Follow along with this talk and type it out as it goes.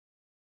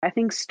I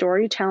think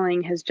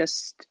storytelling has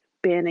just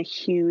been a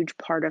huge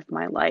part of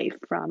my life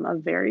from a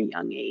very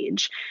young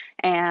age.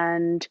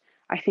 And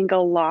I think a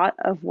lot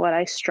of what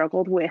I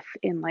struggled with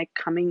in like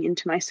coming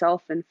into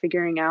myself and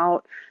figuring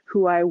out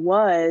who I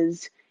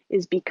was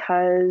is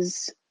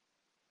because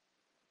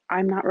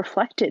I'm not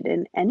reflected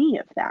in any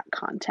of that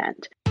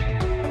content.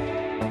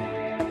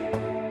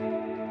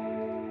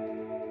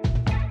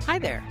 Hi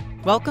there.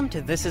 Welcome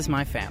to This Is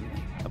My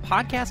Family, a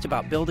podcast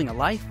about building a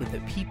life with the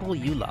people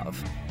you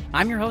love.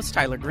 I'm your host,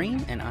 Tyler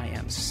Green, and I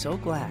am so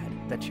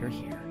glad that you're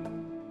here.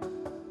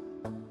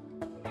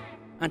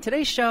 On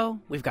today's show,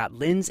 we've got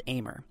Linz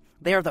Amer.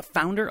 They are the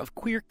founder of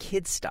Queer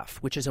Kid Stuff,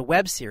 which is a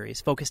web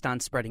series focused on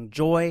spreading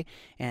joy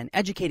and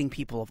educating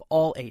people of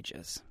all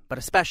ages, but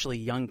especially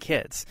young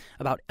kids,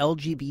 about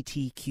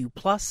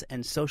LGBTQ+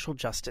 and social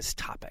justice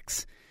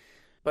topics.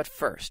 But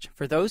first,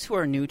 for those who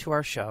are new to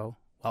our show,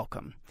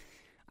 welcome.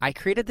 I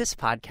created this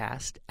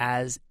podcast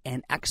as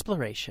an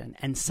exploration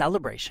and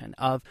celebration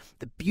of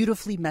the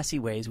beautifully messy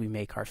ways we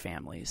make our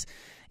families,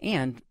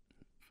 and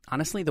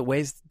honestly, the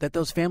ways that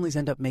those families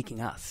end up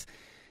making us.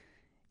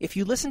 If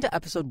you listen to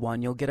episode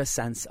 1, you'll get a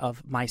sense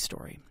of my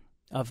story,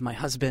 of my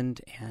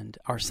husband and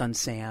our son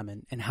Sam,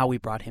 and how we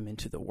brought him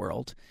into the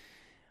world.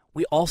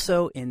 We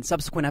also, in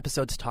subsequent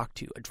episodes, talked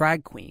to a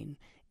drag queen,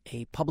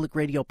 a public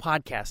radio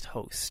podcast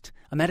host,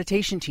 a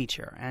meditation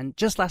teacher, and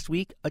just last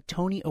week, a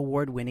Tony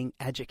Award-winning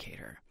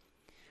educator.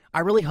 I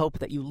really hope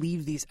that you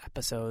leave these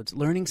episodes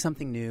learning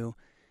something new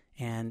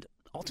and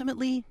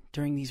ultimately,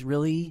 during these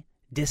really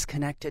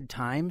disconnected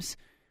times,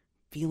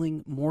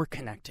 feeling more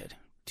connected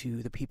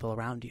to the people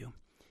around you.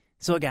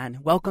 So again,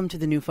 welcome to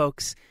the new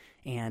folks,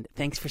 and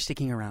thanks for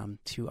sticking around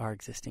to our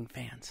existing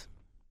fans.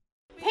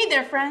 Hey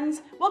there,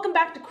 friends. Welcome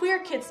back to Queer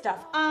Kid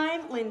Stuff.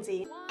 I'm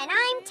Lindsay. And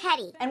I'm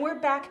Teddy. And we're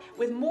back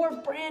with more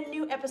brand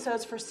new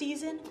episodes for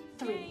Season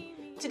 3.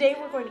 Today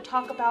we're going to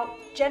talk about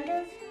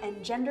gender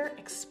and gender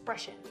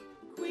expression.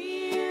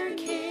 Queer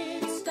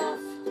Kid Stuff.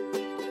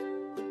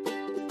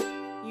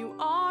 You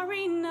are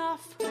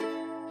enough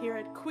here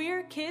at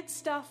Queer Kid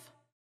Stuff.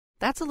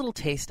 That's a little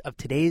taste of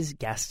today's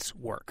guest's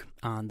work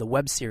on the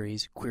web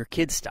series Queer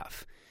Kid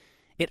Stuff.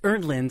 It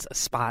earned Linz a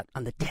spot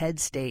on the TED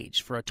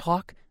stage for a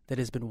talk that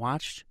has been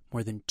watched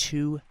more than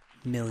 2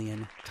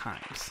 million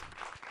times.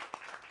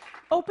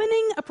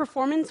 Opening a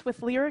performance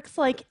with lyrics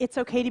like "It's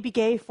okay to be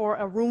gay" for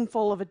a room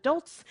full of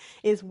adults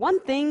is one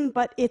thing,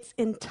 but it's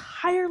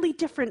entirely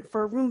different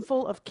for a room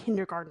full of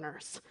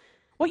kindergartners.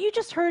 What you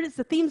just heard is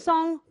the theme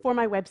song for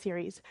my web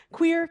series,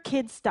 Queer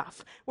Kid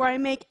Stuff, where I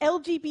make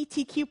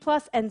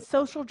LGBTQ+ and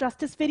social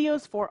justice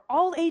videos for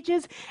all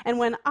ages. And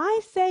when I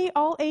say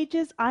all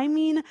ages, I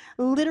mean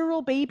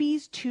literal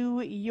babies to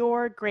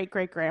your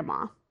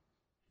great-great-grandma.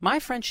 My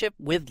friendship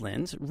with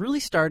Linz really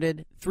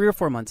started 3 or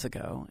 4 months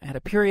ago at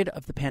a period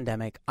of the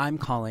pandemic I'm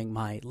calling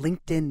my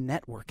LinkedIn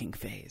networking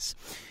phase,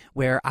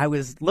 where I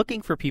was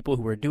looking for people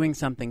who were doing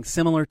something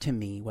similar to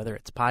me, whether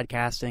it's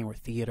podcasting or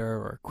theater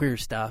or queer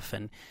stuff,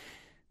 and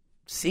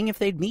seeing if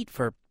they'd meet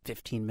for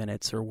 15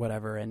 minutes or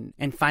whatever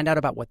and find out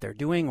about what they're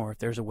doing or if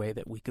there's a way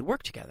that we could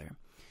work together.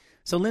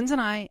 So Linz and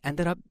I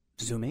ended up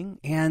Zooming,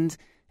 and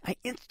I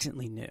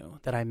instantly knew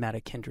that I met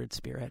a kindred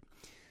spirit.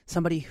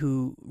 Somebody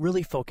who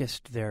really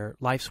focused their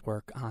life's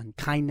work on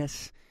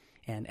kindness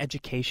and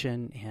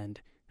education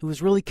and who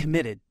was really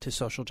committed to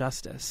social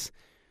justice.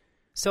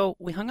 So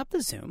we hung up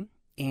the Zoom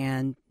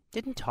and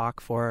didn't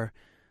talk for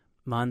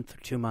a month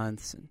or 2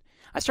 months. And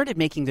I started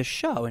making this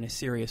show in a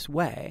serious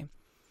way.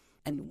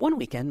 And one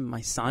weekend,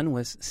 my son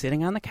was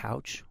sitting on the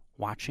couch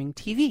watching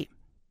TV.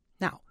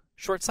 Now,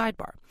 short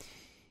sidebar.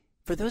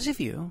 For those of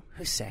you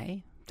who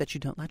say that you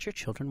don't let your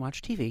children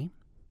watch TV,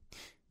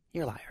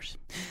 you're liars.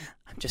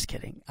 I'm just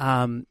kidding.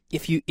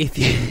 If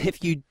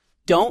you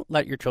don't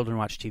let your children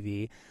watch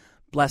TV,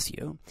 bless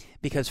you.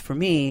 Because for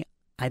me,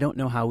 I don't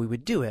know how we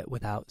would do it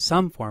without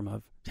some form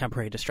of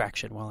temporary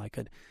distraction while I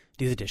could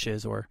do the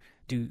dishes or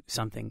do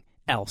something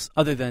else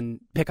other than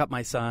pick up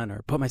my son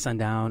or put my son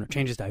down or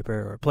change his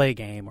diaper or play a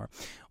game or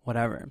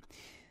whatever.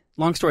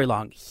 Long story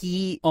long,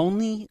 he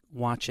only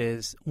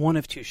watches one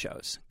of 2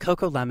 shows,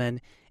 Coco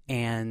Lemon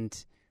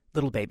and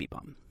Little Baby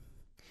Bum.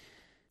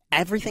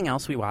 Everything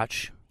else we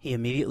watch, he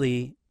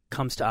immediately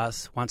comes to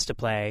us, wants to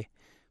play.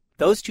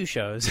 Those 2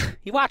 shows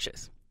he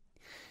watches.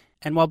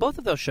 And while both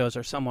of those shows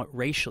are somewhat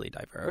racially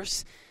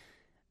diverse,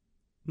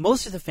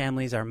 most of the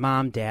families are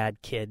mom, dad,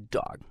 kid,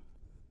 dog.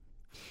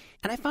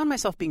 And I found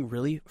myself being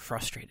really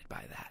frustrated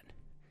by that.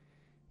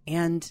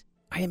 And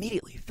I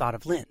immediately thought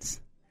of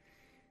Linz.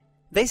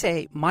 They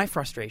say my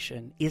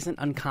frustration isn't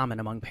uncommon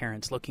among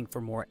parents looking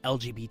for more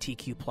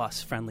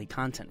LGBTQ+ friendly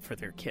content for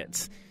their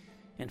kids.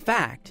 In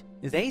fact,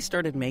 they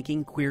started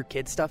making Queer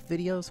Kid Stuff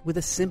videos with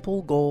a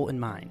simple goal in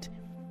mind.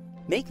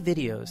 Make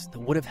videos that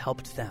would have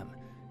helped them,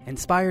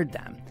 inspired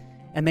them,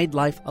 and made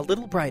life a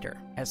little brighter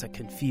as a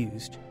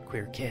confused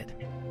queer kid.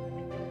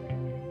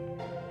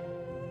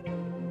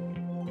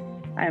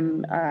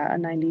 I'm a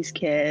 90s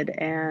kid,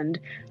 and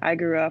I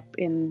grew up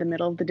in the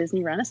middle of the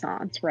Disney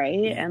Renaissance, right?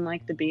 Yeah. And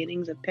like the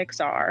beginnings of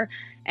Pixar.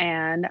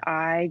 And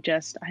I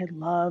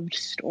loved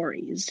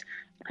stories.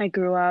 I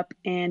grew up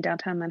in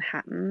downtown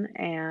Manhattan,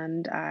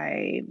 and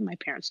my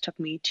parents took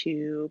me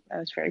I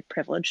was very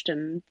privileged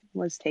and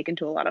was taken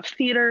to a lot of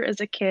theater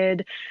as a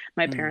kid.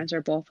 My Mm. parents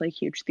are both like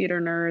huge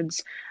theater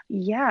nerds.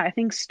 Yeah, I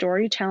think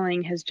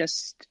storytelling has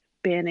just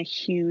been a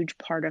huge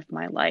part of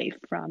my life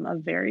from a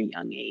very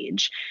young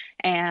age.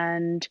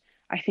 And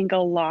I think a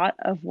lot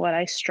of what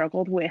I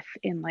struggled with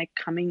in like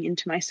coming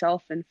into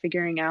myself and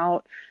figuring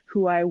out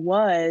who I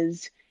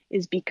was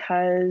is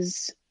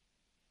because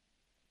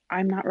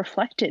I'm not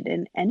reflected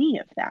in any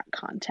of that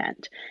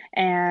content.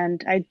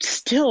 And I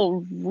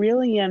still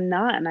really am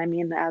not. And I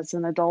mean, as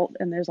an adult,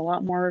 and there's a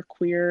lot more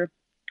queer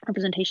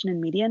representation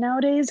in media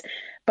nowadays,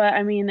 but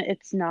I mean,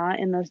 it's not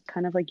in those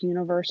kind of like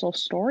universal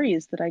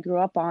stories that I grew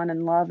up on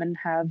and love and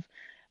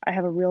I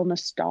have a real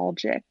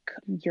nostalgic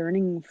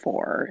yearning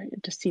for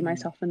to see Mm.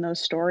 myself in those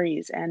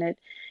stories. And it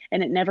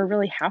never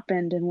really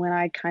happened. And when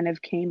I kind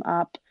of came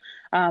up,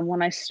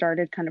 when I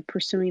started kind of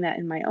pursuing that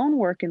in my own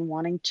work and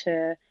wanting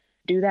to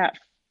do that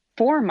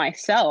for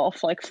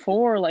myself, like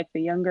for like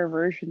the younger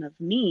version of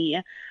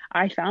me,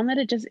 I found that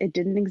it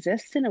didn't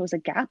exist, and it was a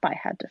gap I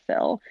had to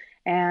fill.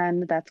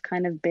 And that's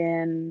kind of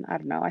been, I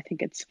don't know, I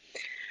think it's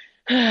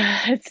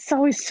it's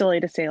always silly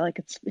to say like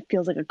it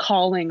feels like a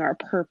calling or a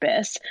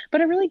purpose,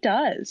 but it really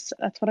does.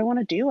 That's what I want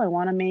to do. I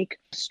want to make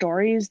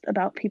stories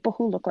about people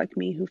who look like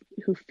me,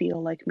 who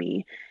feel like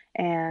me,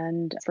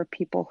 and for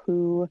people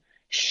who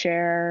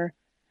share,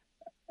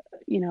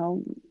 you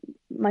know,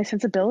 my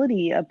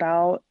sensibility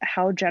about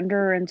how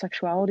gender and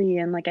sexuality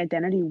and like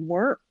identity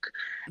work.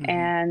 Hmm.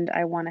 And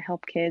I want to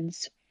help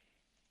kids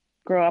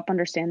grow up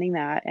understanding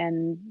that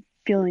and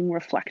feeling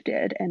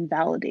reflected and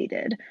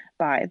validated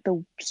by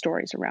the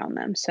stories around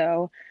them.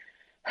 So,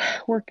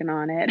 working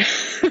on it.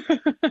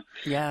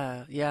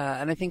 Yeah,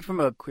 yeah. And I think from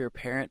a queer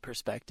parent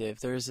perspective,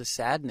 there's a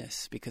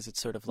sadness because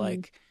it's sort of Mm,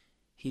 like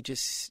he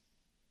just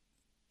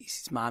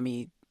he's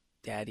mommy,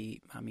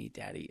 daddy.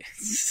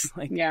 It's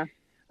like, yeah.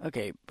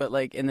 okay, but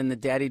like, and then the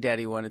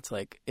daddy one, it's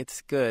like,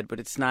 it's good, but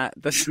it's not,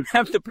 doesn't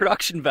have the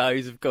production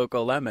values of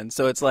Coco Lemon.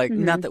 So it's like,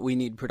 not Hmm. that we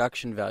need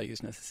production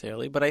values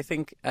necessarily, but I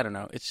think, I don't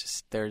know, it's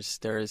just,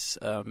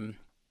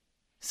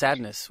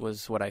 sadness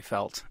was what I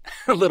felt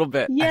a little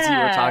bit as you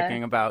were Yeah.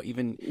 talking about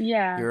even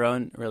Yeah. your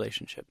own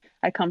relationship.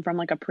 I come from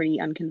like a pretty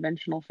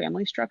unconventional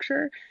family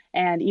structure.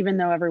 And even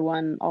though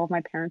all of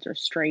my parents are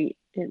straight,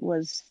 it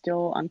was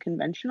still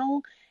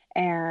unconventional.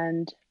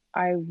 And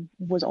I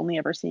was only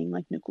ever seeing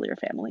like nuclear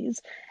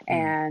families. Mm.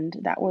 And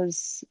that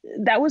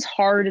was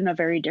hard in a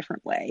very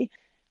different way.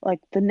 Like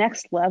the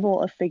next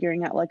level of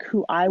figuring out like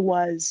who I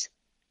was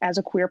as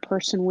a queer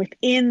person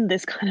within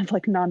this kind of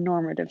like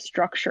non-normative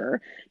structure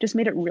just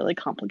made it really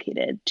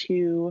complicated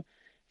to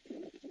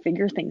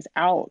figure things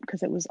out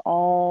because it was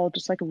all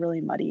just like really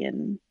muddy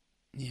and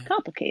Yeah.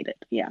 complicated.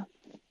 Yeah.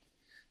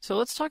 So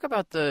let's talk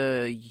about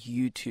the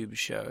YouTube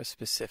show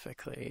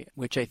specifically,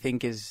 which I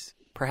think is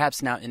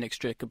perhaps now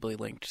inextricably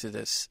linked to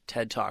this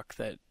TED Talk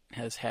that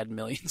has had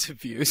millions of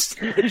views,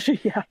 which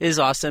Yeah. is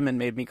awesome and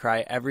made me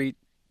cry every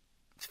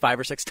 5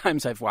 or 6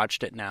 times I've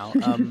watched it now.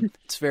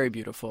 It's very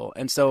beautiful.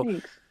 And so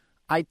Thanks.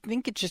 I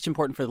think it's just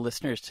important for the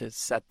listeners to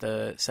set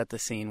the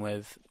scene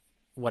with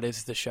what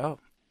is the show.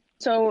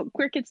 So,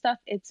 Queer Kid Stuff,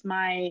 it's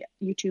my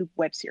YouTube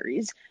web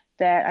series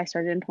that I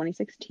started in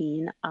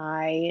 2016.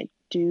 I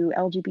do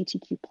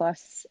LGBTQ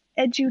plus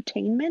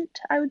edutainment,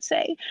 I would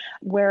say,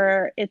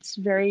 where it's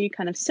very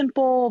kind of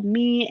simple.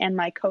 Me and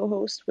my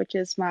co-host, which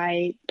is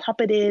my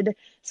puppeted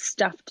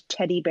stuffed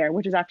teddy bear,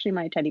 which is actually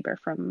my teddy bear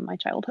from my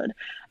childhood.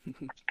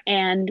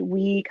 And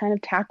we kind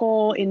of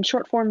tackle in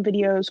short form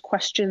videos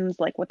questions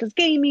like what does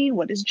gay mean,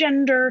 what is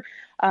gender,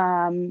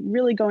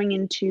 really going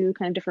into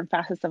kind of different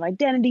facets of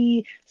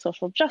identity,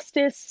 social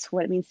justice,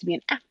 what it means to be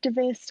an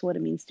activist, what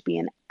it means to be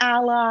an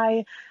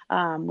ally.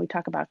 We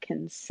talk about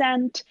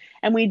consent,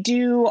 and we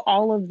do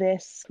all of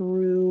this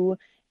through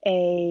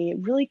a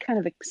really kind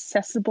of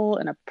accessible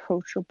and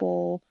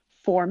approachable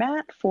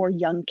format for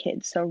young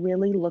kids. So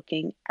really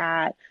looking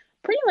at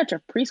pretty much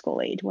of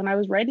preschool age. When I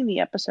was writing the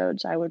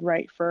episodes, I would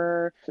write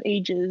for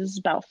ages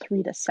about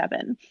 3 to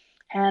 7.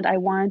 And I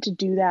wanted to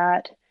do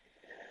that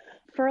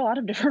for a lot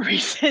of different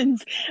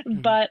reasons,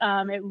 Mhm. but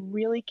it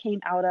really came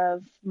out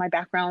of my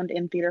background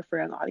in theater for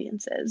young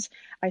audiences.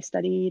 I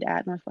studied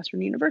at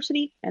Northwestern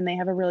University, and they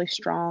have a really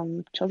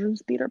strong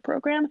children's theater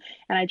program,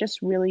 and I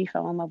just really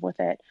fell in love with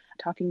it.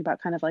 Talking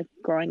about kind of like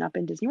growing up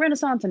in Disney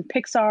Renaissance and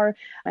Pixar,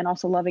 and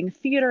also loving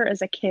theater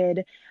as a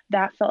kid,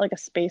 that felt like a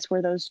space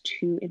where those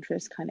two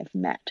interests kind of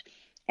met.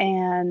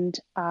 And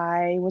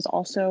I was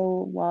also,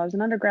 while I was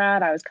an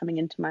undergrad, I was coming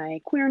into my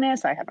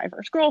queerness. I had my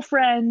first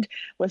girlfriend,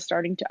 was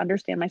starting to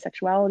understand my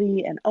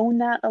sexuality and own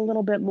that a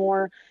little bit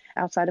more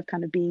outside of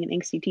kind of being an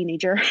angsty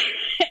teenager.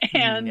 Mm,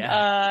 and yeah.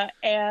 uh,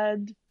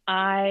 and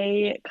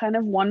I kind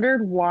of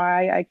wondered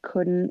why I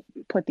couldn't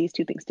put these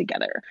two things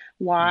together,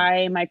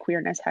 why my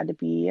queerness had to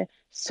be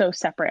so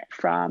separate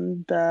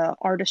from the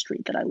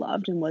artistry that I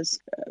loved and was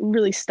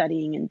really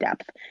studying in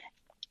depth.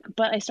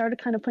 But I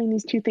started kind of putting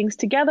these two things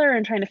together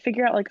and trying to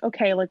figure out, like,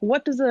 okay, like,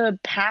 what does a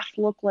path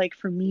look like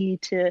for me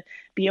to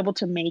be able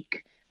to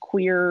make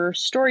queer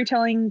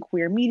storytelling,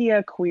 queer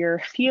media, queer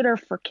theater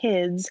for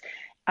kids?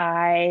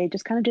 I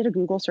just kind of did a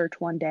Google search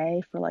one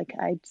day for, like,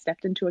 I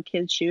stepped into a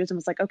kid's shoes and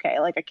was like, okay,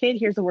 like, a kid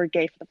hears the word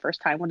gay for the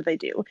first time. What do they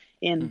do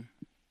in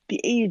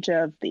the age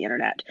of the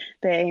internet?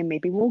 They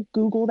maybe will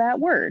Google that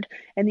word.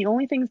 And the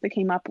only things that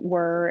came up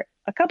were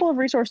a couple of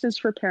resources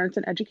for parents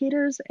and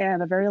educators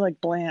and a very,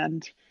 like,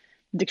 bland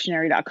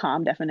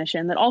dictionary.com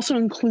definition that also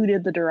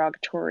included the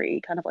derogatory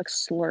kind of like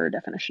slur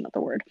definition of the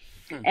word.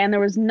 And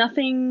there was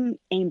nothing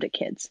aimed at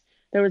kids.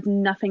 There was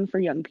nothing for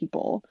young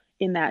people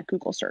in that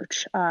Google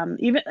search.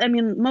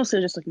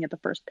 Mostly just looking at the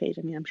first page.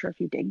 I mean, I'm sure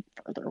if you dig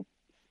further,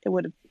 it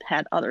would have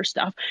had other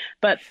stuff,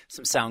 but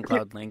some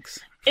SoundCloud links.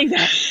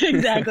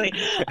 Exactly.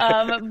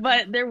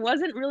 But there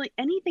wasn't really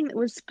anything that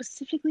was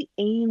specifically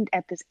aimed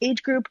at this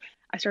age group.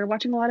 I started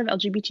watching a lot of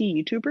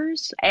LGBT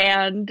YouTubers,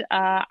 and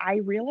I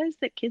realized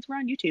that kids were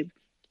on YouTube.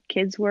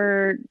 Kids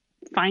were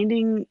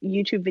finding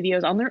YouTube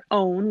videos on their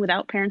own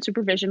without parent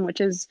supervision, which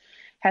has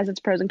its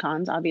pros and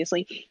cons,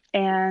 obviously.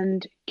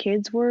 And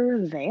kids were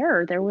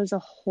there. There was a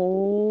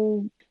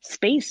whole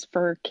space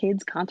for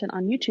kids content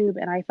on YouTube.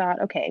 And I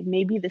thought, okay,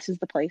 maybe this is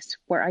the place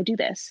where I do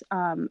this.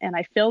 And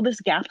I fill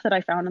this gap that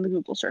I found in the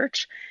Google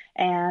search.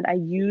 And I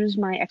use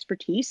my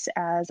expertise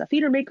as a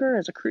theater maker,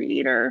 as a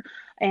creator,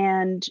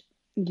 and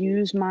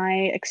use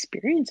my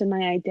experience and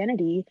my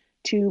identity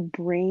to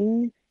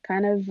bring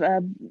kind of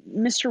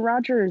Mr.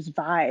 Rogers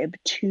vibe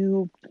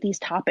to these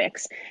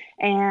topics.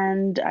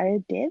 And I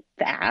did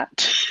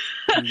that.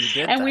 I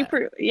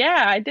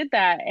did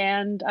that.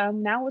 And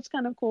now what's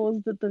kind of cool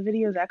is that the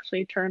videos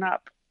actually turn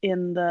up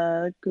in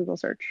the Google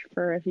search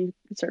for, if you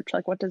search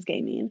like, what does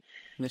gay mean?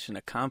 Mission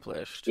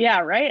accomplished.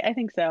 Yeah, right? I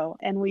think so.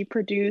 And we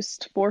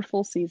produced 4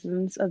 full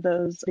seasons of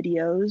those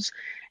videos.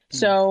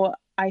 So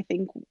I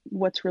think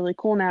what's really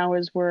cool now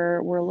is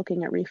we're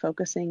looking at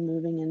refocusing,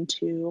 moving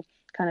into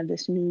kind of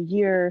this new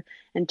year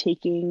and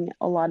taking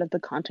a lot of the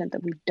content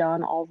that we've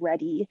done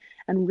already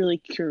and really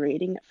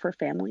curating it for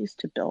families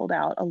to build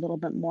out a little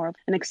bit more of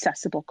an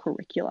accessible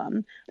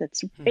curriculum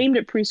that's aimed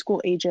at preschool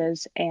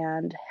ages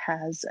and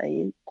has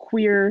a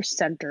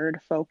queer-centered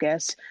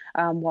focus,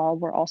 while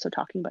we're also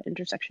talking about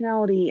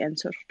intersectionality and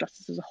social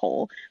justice as a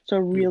whole. So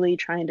really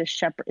trying to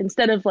shepherd,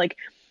 instead of like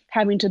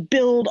having to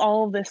build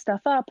all of this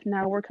stuff up,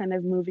 now we're kind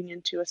of moving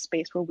into a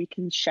space where we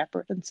can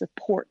shepherd and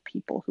support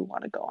people who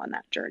want to go on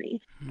that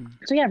journey.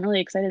 So yeah, I'm really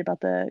excited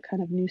about the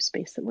kind of new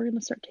space that we're going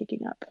to start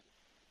taking up.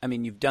 I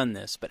mean, you've done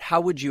this, but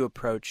how would you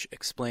approach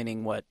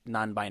explaining what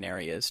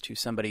non-binary is to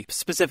somebody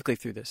specifically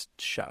through this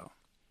show?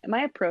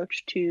 My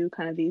approach to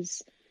kind of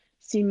these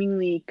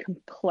seemingly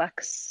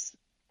complex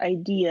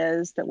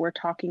ideas that we're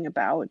talking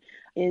about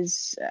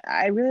is,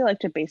 I really like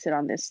to base it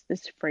on this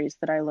phrase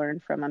that I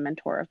learned from a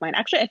mentor of mine.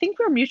 Actually, I think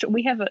we're mutual.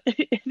 I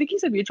think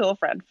he's a mutual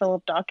friend,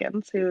 Philip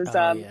Dawkins, who's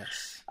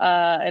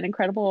an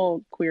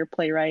incredible queer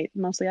playwright,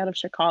 mostly out of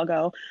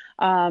Chicago.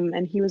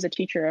 And he was a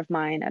teacher of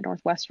mine at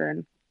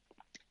Northwestern.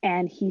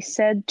 And he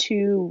said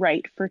to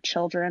write for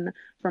children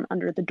from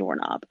under the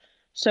doorknob.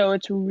 So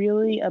it's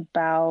really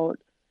about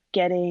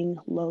getting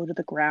low to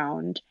the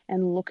ground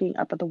and looking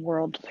up at the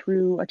world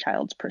through a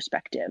child's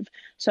perspective.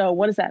 So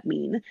what does that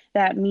mean?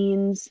 That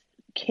means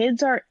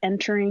kids are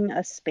entering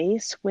a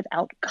space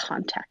without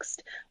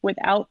context,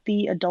 without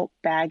the adult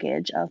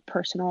baggage of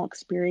personal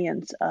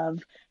experience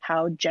of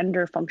how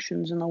gender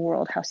functions in the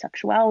world, how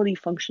sexuality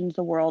functions in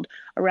the world,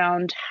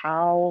 around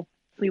how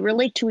we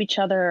relate to each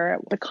other,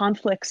 the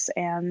conflicts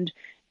and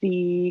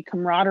the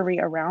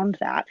camaraderie around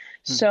that.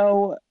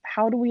 So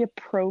how do we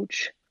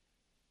approach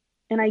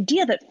an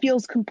idea that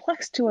feels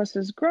complex to us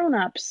as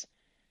grown-ups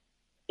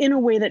in a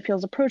way that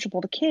feels approachable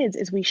to kids?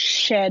 Is we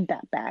shed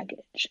that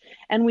baggage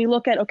and we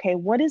look at, okay,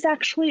 what is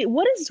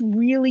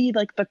really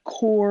like the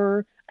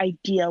core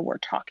idea we're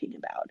talking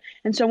about?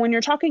 And so when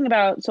you're talking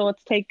about, so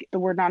let's take the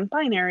word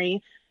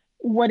non-binary.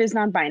 What is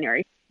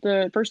non-binary?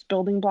 The first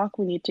building block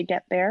we need to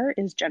get there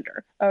is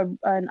gender,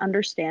 an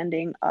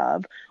understanding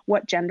of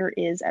what gender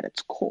is at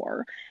its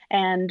core.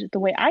 And the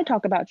way I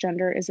talk about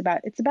gender is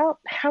it's about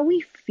how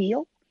we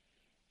feel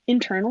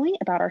internally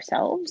about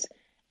ourselves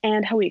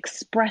and how we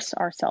express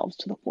ourselves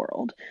to the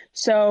world.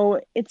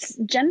 So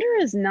gender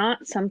is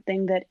not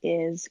something that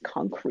is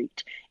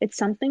concrete. It's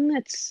something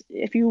that's,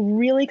 if you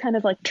really kind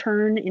of like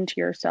turn into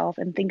yourself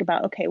and think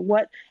about, okay,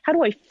 how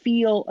do I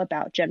feel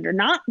about gender?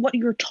 Not what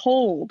you're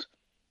told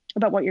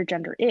about what your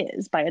gender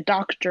is by a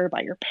doctor, by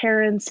your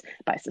parents,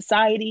 by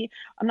society.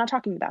 I'm not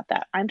talking about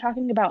that. I'm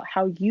talking about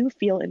how you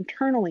feel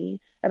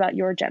internally about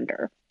your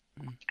gender.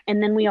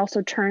 And then we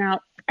also turn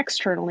out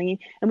externally,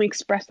 and we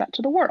express that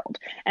to the world.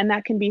 And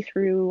that can be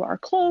through our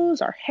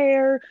clothes, our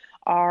hair,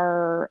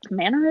 our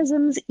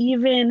mannerisms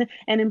even,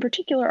 and in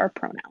particular, our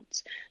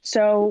pronouns.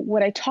 So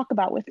what I talk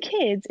about with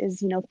kids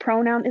is,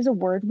 pronoun is a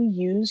word we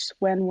use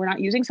when we're not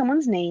using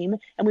someone's name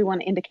and we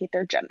want to indicate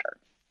their gender.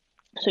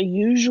 So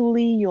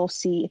usually you'll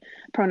see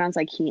pronouns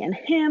like he and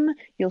him,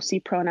 you'll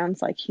see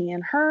pronouns like he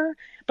and her,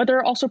 but there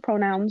are also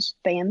pronouns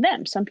they and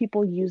them. Some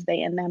people use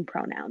they and them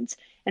pronouns.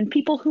 And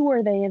people who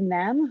are they and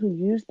them, who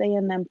use they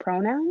and them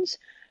pronouns,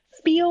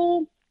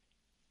 feel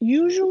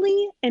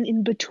usually an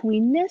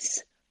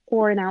in-betweenness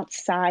or an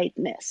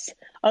outsideness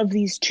of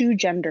these two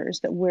genders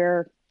that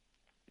we're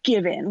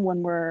given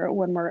when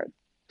we're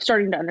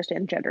starting to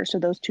understand gender. So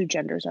those two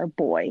genders are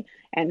boy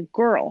and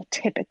girl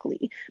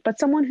typically. But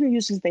someone who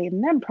uses they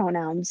and them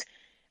pronouns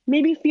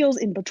maybe feels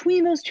in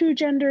between those two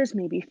genders,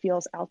 maybe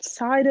feels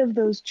outside of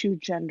those two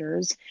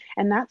genders,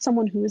 and that's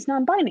someone who is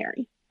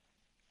non-binary.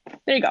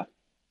 There you go.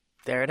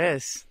 There it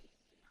is.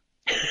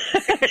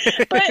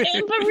 but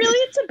really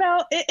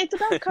it's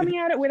about coming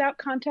at it without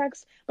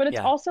context, but it's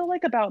also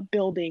like about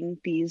building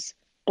these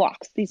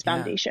blocks, these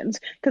foundations,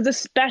 because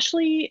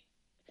especially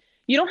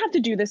you don't have to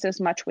do this as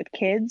much with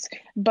kids,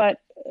 but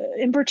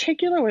in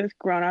particular with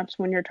grown-ups,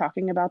 when you're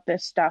talking about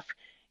this stuff,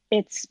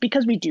 it's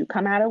because we do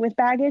come at it with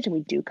baggage and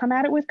we do come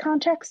at it with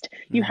context.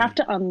 You have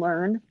to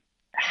unlearn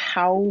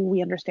how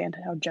we understand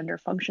how gender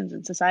functions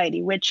in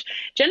society, which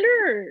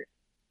gender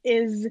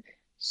is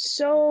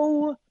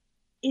so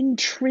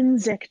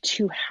intrinsic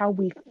to how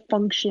we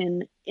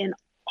function in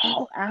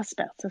all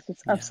aspects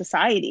of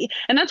society.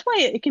 And that's why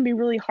it can be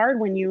really hard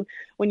when you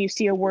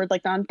see a word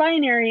like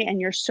non-binary and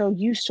you're so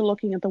used to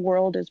looking at the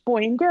world as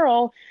boy and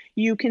girl,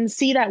 you can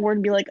see that word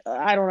and be like,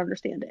 I don't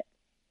understand it.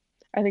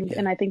 I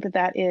think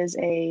that is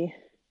a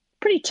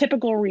pretty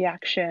typical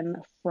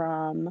reaction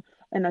from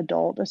an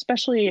adult,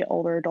 especially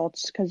older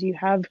adults, because you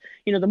have,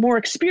 the more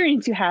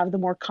experience you have, the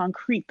more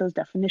concrete those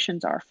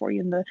definitions are for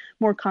you, and the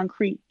more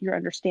concrete your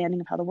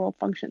understanding of how the world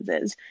functions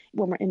is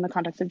when we're in the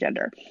context of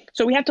gender.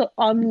 So we have to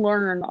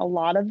unlearn a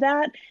lot of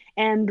that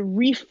and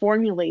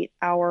reformulate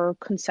our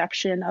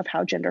conception of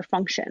how gender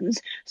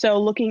functions.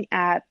 So looking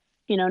at,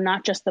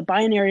 not just the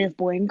binary of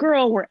boy and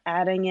girl, we're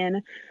adding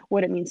in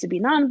what it means to be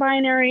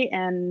non-binary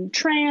and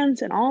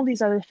trans and all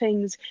these other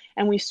things.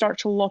 And we start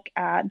to look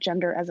at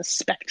gender as a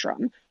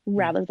spectrum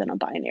rather than a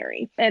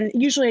binary. And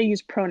usually I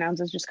use pronouns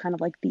as just kind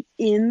of like the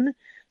in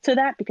to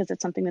that, because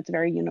it's something that's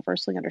very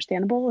universally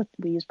understandable.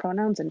 We use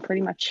pronouns in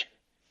pretty much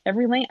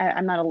every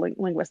I'm not a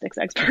linguistics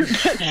expert,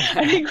 but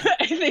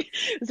I think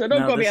so.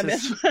 Don't quote me on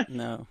this.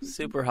 No,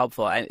 super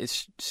helpful. It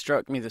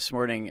struck me this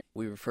morning.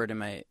 We refer to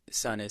my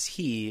son as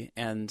he,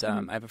 and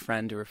I have a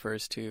friend who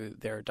refers to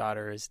their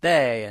daughter as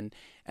they,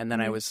 and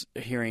then I was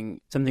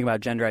hearing something about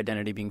gender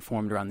identity being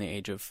formed around the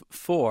age of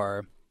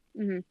 4.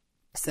 So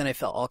then I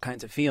felt all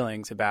kinds of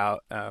feelings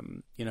about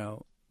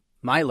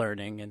my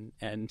learning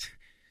and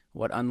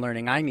what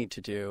unlearning I need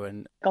to do,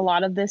 and a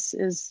lot of this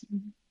is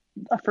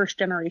a first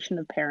generation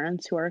of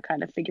parents who are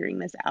kind of figuring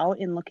this out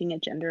and looking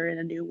at gender in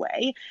a new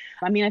way.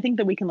 I mean, I think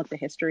that we can look to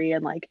history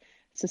and like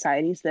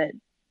societies that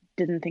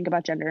didn't think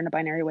about gender in a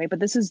binary way, but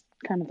this is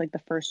kind of like the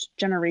first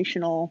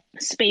generational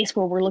space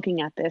where we're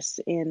looking at this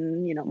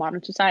in,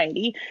 modern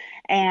society.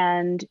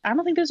 And I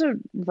don't think there's a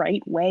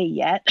right way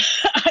yet.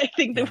 I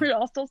think that we're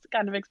all still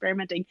kind of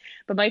experimenting,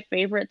 but my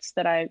favorites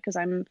because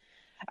I'm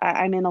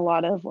in a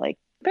lot of like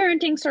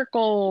parenting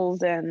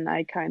circles, and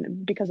I kind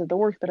of, because of the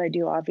work that I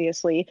do,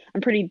 obviously,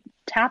 I'm pretty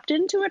tapped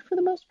into it for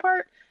the most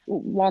part,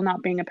 while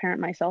not being a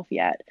parent myself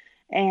yet.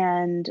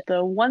 And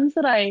the ones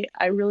that I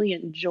really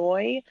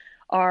enjoy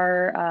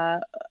are,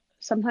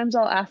 sometimes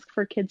I'll ask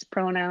for kids'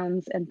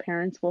 pronouns, and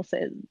parents will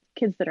say,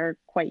 kids that are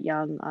quite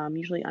young,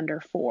 usually under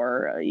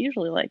 4,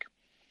 usually like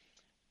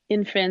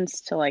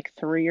infants to like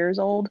 3 years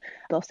old,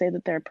 they'll say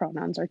that their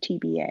pronouns are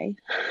TBA,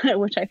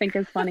 which I think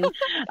is funny, which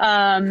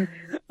I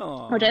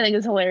think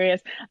is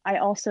hilarious. I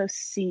also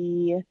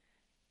see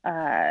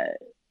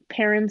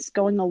parents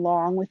going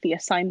along with the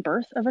assigned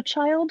birth of a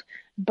child,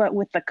 but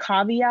with the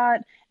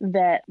caveat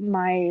that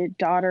my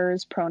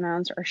daughter's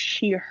pronouns are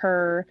she,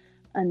 her,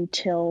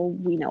 until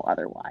we know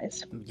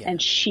otherwise. And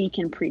she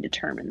can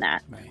predetermine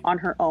that on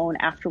her own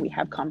after we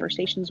have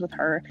conversations with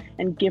her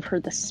and give her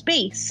the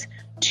space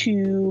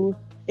to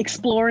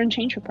explore and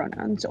change her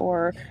pronouns,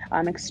 or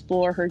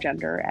explore her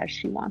gender as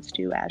she wants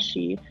to, as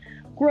she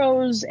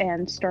grows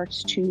and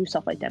starts to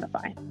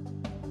self-identify.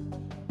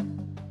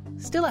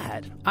 Still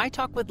ahead, I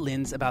talk with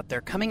Linz about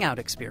their coming out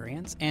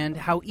experience and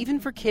how even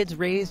for kids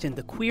raised in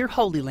the queer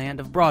holy land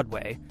of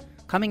Broadway,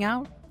 coming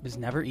out is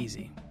never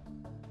easy.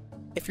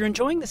 If you're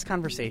enjoying this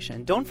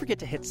conversation, don't forget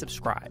to hit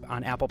subscribe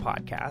on Apple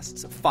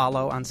Podcasts,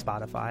 follow on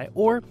Spotify,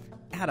 or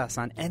add us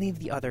on any of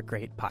the other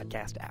great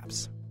podcast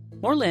apps.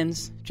 More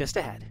Linz just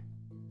ahead.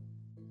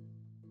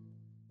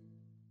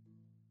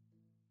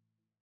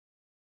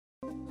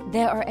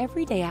 There are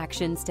everyday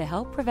actions to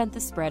help prevent the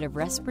spread of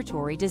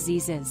respiratory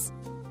diseases.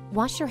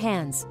 Wash your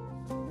hands.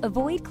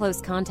 Avoid close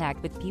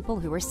contact with people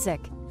who are sick.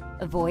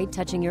 Avoid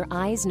touching your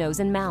eyes, nose,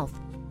 and mouth.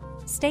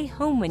 Stay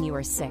home when you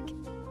are sick.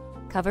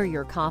 Cover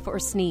your cough or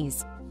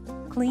sneeze.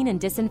 Clean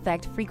and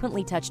disinfect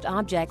frequently touched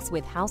objects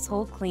with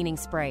household cleaning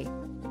spray.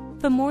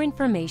 For more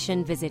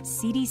information, visit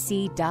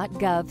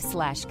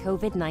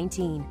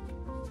cdc.gov/COVID-19.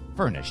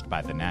 Furnished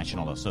by the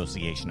National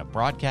Association of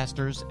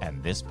Broadcasters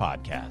and this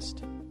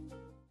podcast.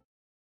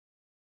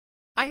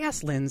 I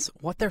asked Linz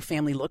what their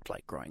family looked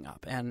like growing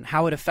up and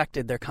how it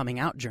affected their coming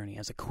out journey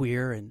as a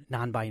queer and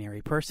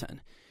non-binary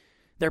person.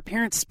 Their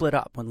parents split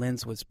up when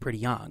Linz was pretty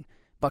young,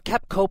 but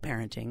kept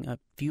co-parenting a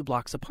few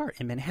blocks apart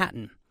in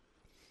Manhattan.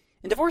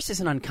 And divorce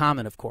isn't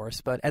uncommon, of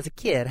course, but as a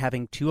kid,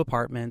 having two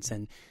apartments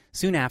and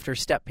soon after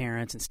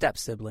step-parents and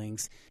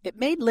step-siblings, it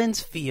made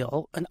Linz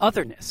feel an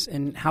otherness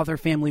in how their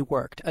family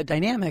worked, a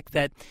dynamic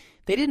that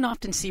they didn't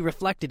often see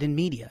reflected in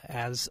media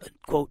as a,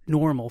 quote,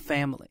 normal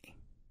family.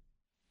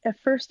 At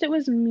first, it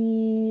was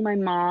me, my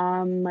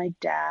mom, my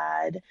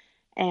dad,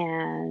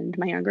 and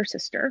my younger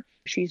sister.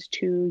 She's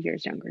 2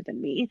 years younger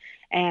than me.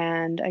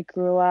 And I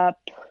grew up,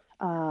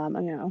 I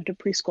went to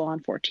preschool on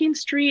 14th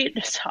Street,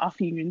 just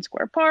off Union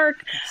Square Park.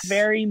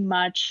 Very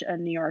much a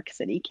New York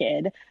City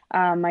kid.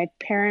 My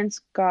parents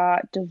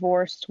got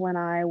divorced when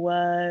I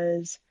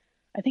was,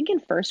 I think, in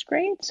first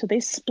grade. So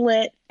they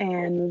split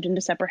and moved into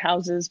separate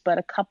houses, but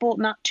a couple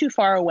not too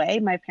far away.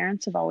 My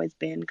parents have always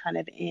been kind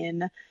of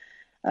in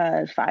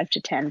 5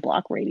 to 10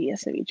 block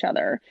radius of each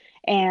other.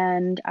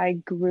 And I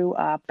grew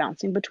up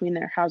bouncing between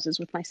their houses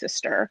with my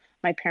sister.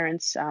 My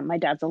parents, my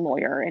dad's a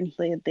lawyer, and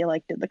they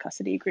like did the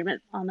custody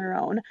agreement on their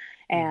own,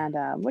 and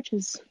which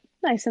is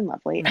nice and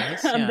lovely.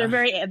 Nice, yeah.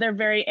 They're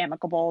very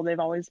amicable. They've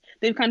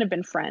kind of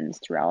been friends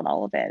throughout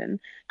all of it,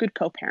 and good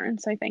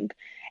co-parents, I think.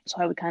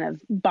 So I would kind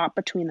of bop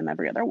between them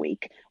every other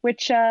week,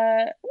 which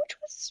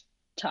was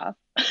tough.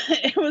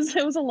 It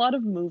was a lot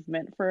of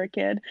movement for a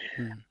kid.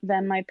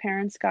 Then my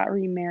parents got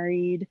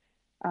remarried,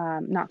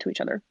 not to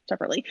each other,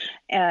 separately,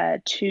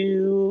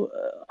 to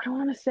I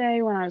want to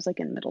say when I was like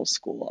in middle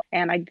school,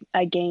 and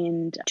I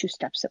gained two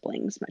step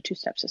siblings, my two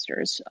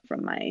stepsisters,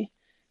 from my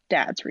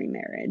dad's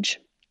remarriage.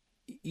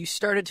 You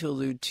started to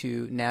allude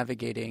to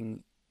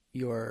navigating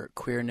your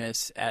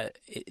queerness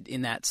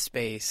in that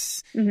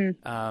space.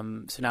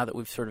 Mm-hmm. So now that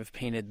we've sort of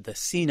painted the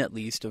scene, at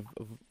least, of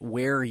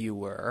where you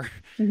were,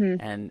 mm-hmm.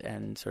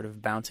 and sort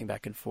of bouncing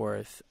back and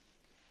forth,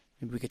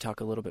 maybe we could talk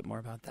a little bit more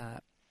about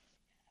that.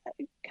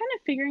 Kind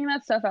of figuring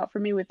that stuff out for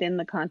me within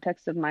the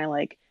context of my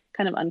like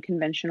kind of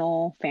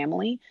unconventional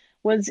family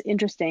was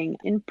interesting,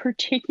 in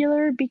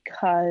particular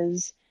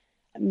because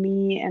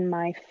me and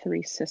my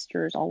three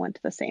sisters all went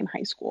to the same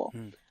high school.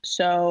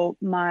 So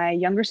my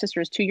younger sister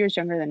is 2 years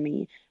younger than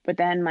me, but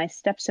then my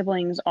step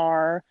siblings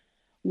are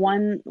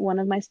one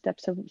of my step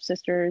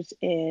sisters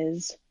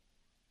is,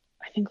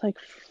 I think, like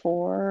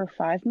 4 or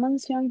 5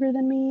 months younger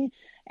than me,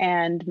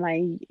 and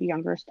my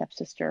younger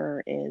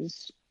stepsister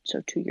is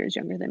 2 years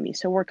younger than me.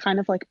 So we're kind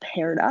of like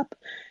paired up,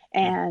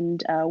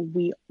 and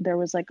there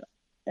was like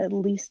at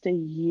least a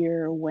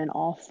year when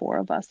all four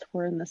of us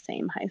were in the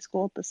same high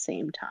school at the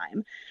same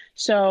time.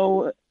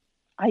 So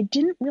I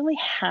didn't really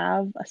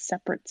have a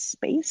separate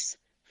space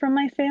from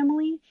my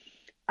family.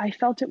 I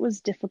felt it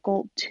was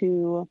difficult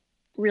to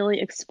really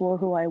explore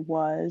who I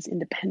was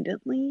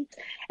independently.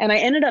 And I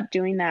ended up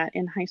doing that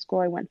in high school.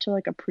 I went to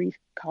like a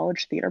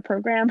pre-college theater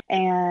program.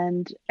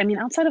 And I mean,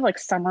 outside of like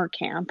summer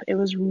camp, it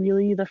was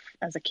really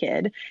as a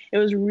kid, it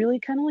was really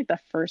kind of like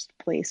the first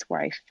place where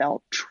I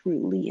felt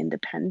truly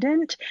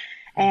independent.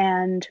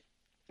 And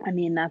I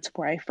mean, that's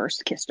where I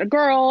first kissed a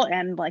girl,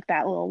 and like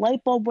that little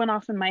light bulb went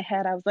off in my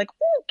head. I was like,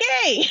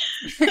 okay.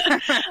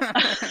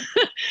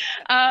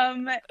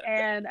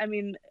 And I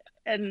mean,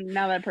 and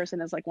now that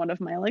person is like one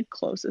of my like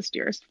closest,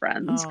 dearest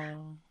friends.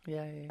 Oh,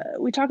 yeah.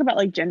 We talk about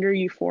like gender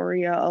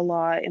euphoria a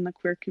lot in the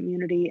queer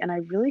community, and I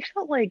really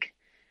felt like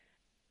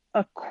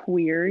a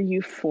queer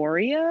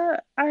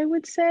euphoria, I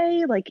would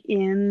say, like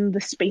in the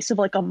space of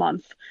like a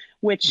month,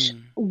 which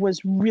was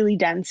really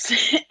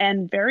dense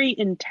and very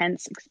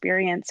intense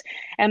experience.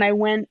 And I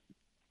went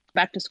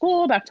back to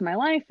school, back to my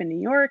life in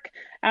New York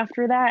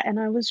after that, and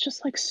I was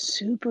just like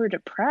super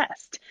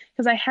depressed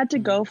because I had to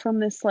go from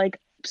this like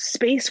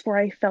space where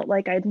I felt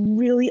like I'd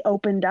really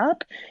opened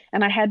up,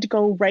 and I had to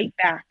go right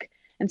back.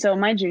 And so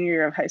my junior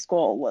year of high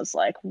school was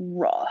like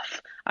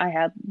rough. I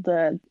had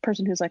the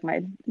person who's like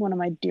one of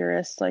my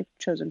dearest like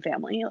chosen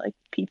family like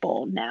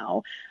people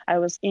now. I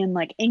was in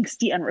like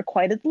angsty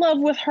unrequited love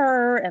with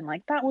her, and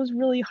like that was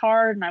really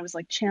hard, and I was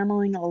like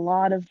channeling a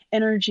lot of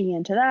energy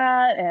into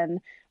that,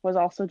 and was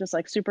also just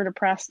like super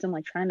depressed and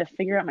like trying to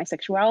figure out my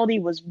sexuality,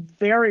 was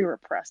very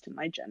repressed in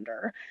my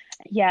gender.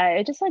 Yeah,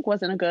 it just like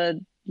wasn't a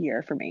good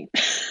year for me.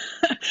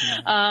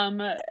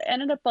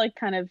 Ended up like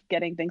kind of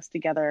getting things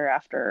together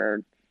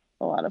after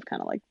a lot of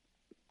kind of like,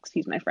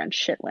 excuse my French,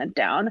 shit went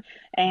down,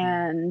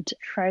 and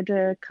tried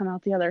to come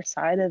out the other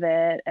side of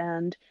it,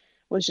 and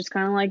was just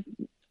kind of like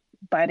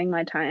biding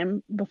my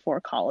time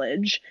before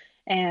college.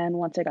 And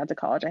once I got to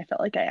college, I felt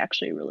like I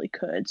actually really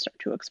could start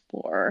to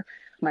explore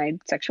my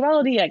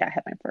sexuality. I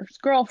had my first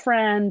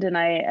girlfriend, and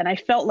I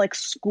felt like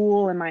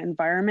school and my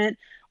environment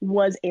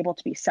was able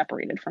to be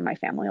separated from my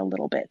family a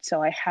little bit.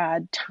 So I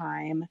had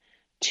time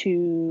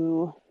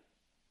to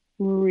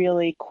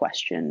really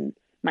question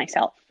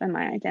myself and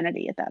my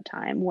identity at that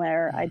time,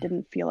 where I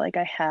didn't feel like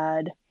I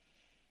had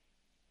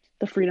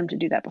the freedom to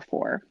do that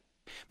before.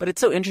 But it's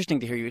so interesting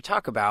to hear you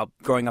talk about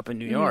growing up in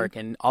New York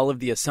and all of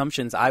the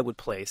assumptions I would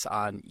place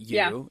on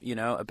you, you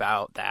know,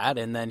 about that,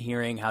 and then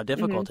hearing how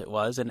difficult it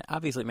was. And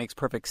obviously it makes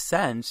perfect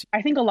sense.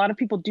 I think a lot of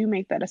people do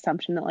make that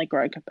assumption that like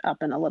growing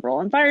up in a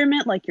liberal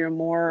environment, like you're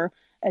more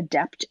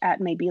adept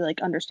at maybe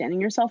like understanding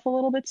yourself a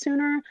little bit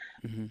sooner.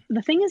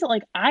 The thing is that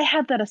like I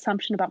had that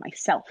assumption about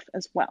myself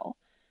as well.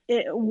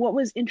 What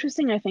was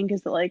interesting, I think,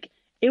 is that like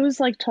it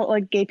was like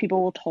like gay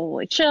people will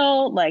totally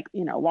chill, like,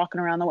 you know, walking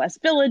around the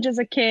West Village as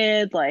a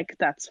kid, like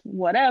that's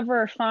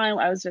whatever, fine.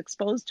 I was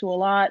exposed to a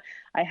lot.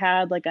 I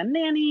had like a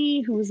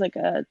nanny who was like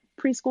a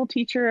preschool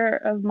teacher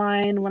of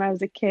mine when I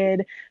was a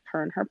kid.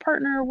 Her and her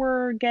partner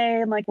were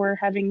gay and like were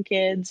having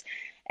kids.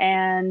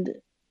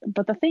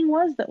 But the thing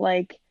was that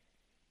like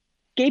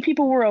gay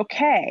people were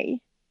okay,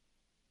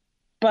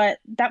 but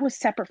that was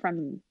separate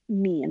from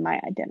me and my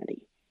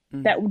identity.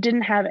 That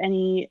didn't have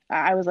any,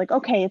 I was like,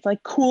 okay, it's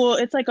like cool.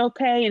 It's like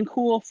okay and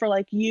cool for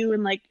like you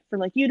and like for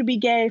like you to be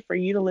gay, for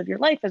you to live your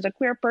life as a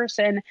queer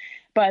person,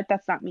 but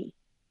that's not me.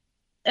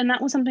 And that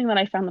was something that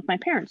I found with my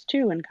parents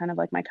too, and kind of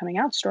like my coming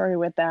out story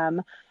with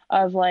them,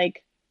 of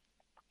like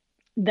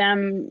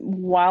them,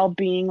 while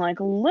being like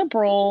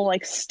liberal,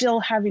 like still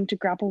having to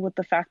grapple with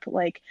the fact that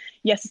like,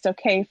 yes, it's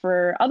okay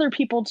for other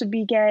people to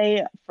be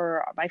gay,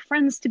 for my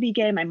friends to be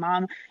gay. My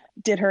mom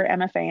did her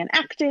MFA in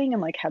acting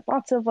and like had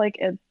lots of like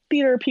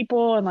theater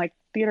people, and like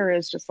theater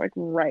is just like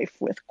rife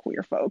with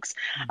queer folks,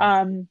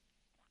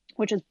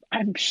 which is,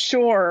 I'm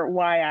sure,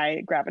 why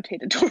I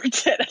gravitated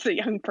towards it as a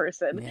young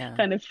person,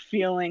 kind of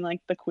feeling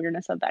like the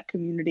queerness of that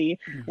community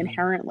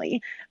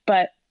inherently.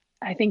 But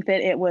I think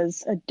that it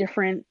was a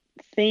different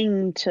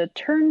thing to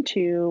turn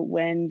to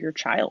when your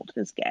child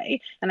is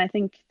gay, and I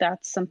think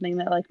that's something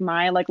that like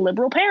my like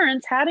liberal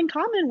parents had in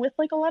common with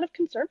like a lot of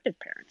conservative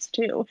parents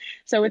too.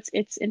 So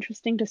it's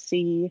interesting to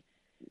see,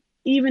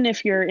 even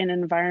if you're in an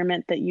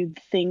environment that you'd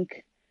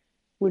think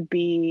would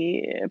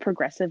be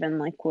progressive and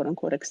like quote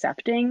unquote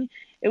accepting,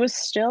 it was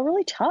still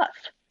really tough.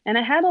 And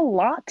it had a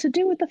lot to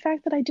do with the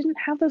fact that I didn't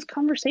have those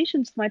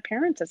conversations with my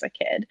parents as a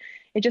kid.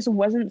 It just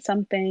wasn't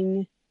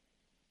something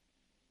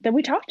that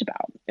we talked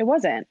about. It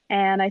wasn't.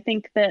 And I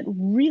think that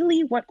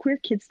really what Queer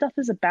Kid Stuff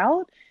is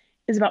about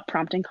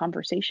prompting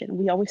conversation.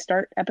 We always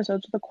start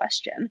episodes with a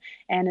question,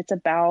 and it's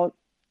about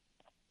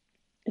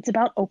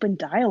open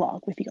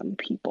dialogue with young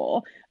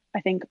people. I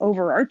think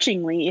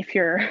overarchingly, if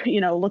you're, you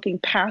know, looking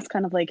past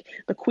kind of like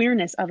the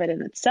queerness of it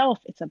in itself,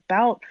 it's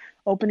about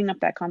opening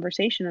up that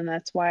conversation. And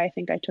that's why I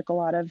think I took a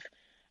lot of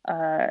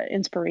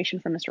inspiration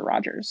from Mr.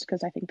 Rogers,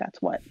 because I think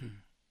that's what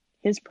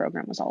his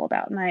program was all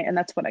about. And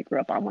that's what I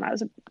grew up on when I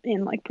was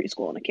in like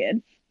preschool and a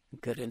kid.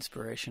 Good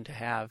inspiration to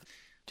have.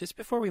 Just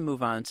before we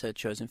move on to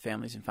chosen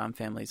families and found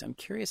families, I'm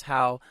curious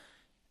how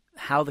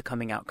the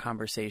coming out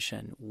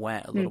conversation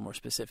went a little more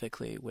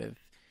specifically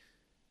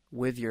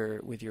with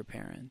your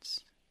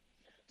parents.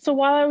 So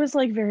while I was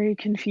like very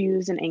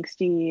confused and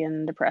angsty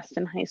and depressed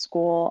in high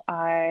school,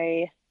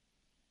 I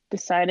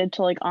decided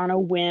to like on a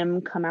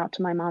whim come out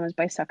to my mom as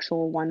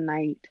bisexual one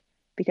night,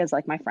 because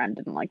like my friend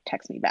didn't like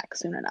text me back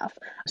soon enough.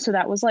 So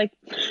that was like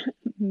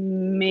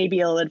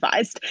maybe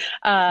ill-advised.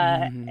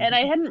 And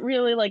I hadn't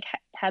really like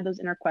had those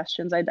inner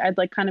questions. I'd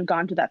like kind of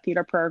gone to that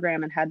theater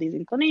program and had these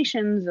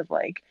inclinations of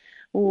like,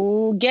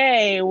 ooh,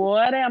 gay,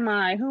 what am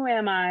I? Who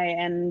am I?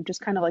 And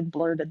just kind of like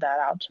blurted that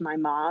out to my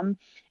mom.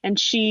 And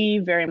she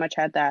very much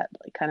had that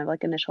like kind of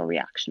like initial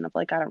reaction of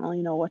like, I don't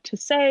really know what to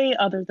say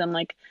other than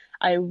like,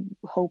 I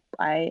hope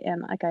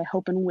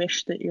and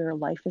wish that your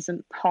life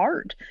isn't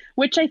hard,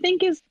 which I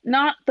think is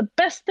not the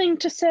best thing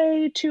to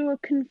say to a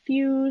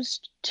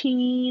confused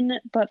teen,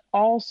 but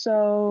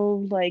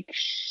also like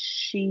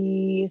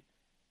it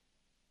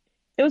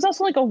was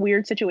also like a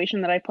weird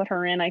situation that I put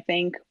her in, I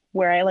think,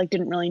 where I like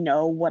didn't really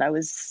know what I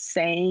was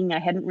saying. I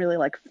hadn't really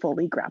like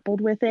fully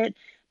grappled with it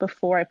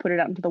before I put it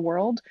out into the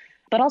world.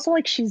 But also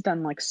like she's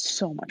done like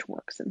so much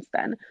work since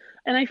then.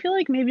 And I feel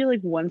like maybe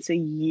like once a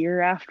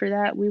year after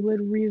that we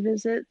would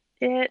revisit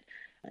it,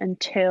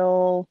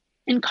 until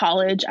in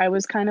college I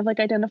was kind of like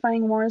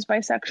identifying more as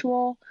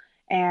bisexual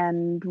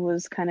and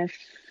was kind of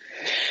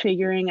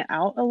figuring it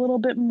out a little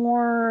bit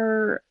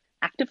more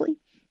actively.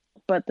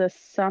 But the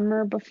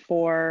summer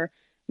before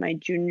my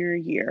junior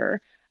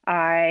year,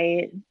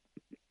 I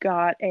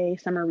got a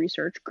summer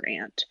research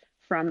grant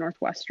from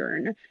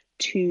Northwestern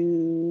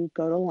to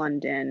go to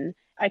London.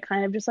 I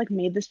kind of just like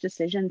made this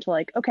decision to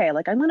like, okay,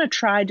 like I'm going to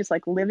try just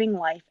like living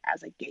life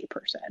as a gay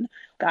person.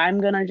 I'm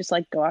going to just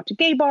like go out to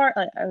gay bar.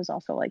 I was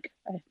also like,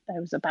 I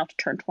was about to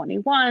turn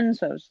 21.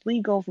 So it was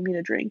legal for me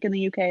to drink in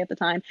the UK at the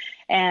time.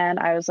 And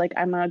I was like,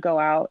 I'm going to go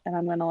out and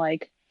I'm going to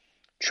like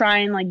try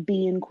and like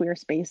be in queer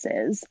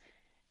spaces.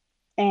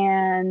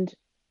 And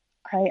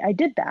I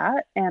did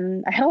that,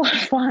 and I had a lot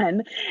of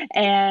fun,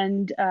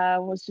 and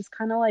was just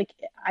kind of like,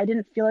 I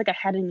didn't feel like I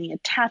had any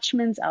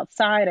attachments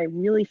outside. I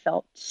really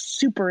felt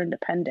super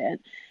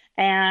independent,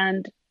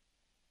 and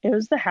it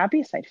was the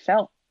happiest I'd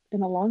felt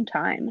in a long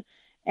time.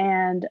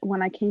 And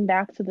when I came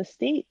back to the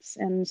States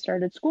and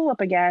started school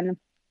up again,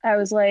 I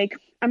was like,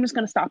 I'm just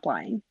going to stop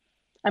lying.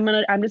 I'm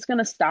just going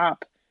to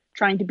stop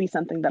trying to be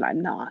something that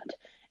I'm not.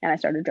 And I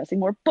started dressing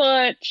more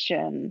butch,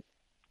 and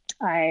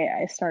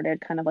I started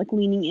kind of like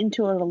leaning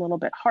into it a little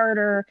bit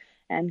harder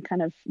and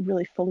kind of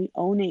really fully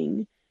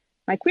owning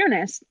my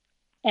queerness.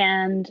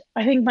 And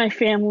I think my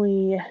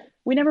family,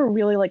 we never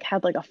really like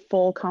had like a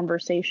full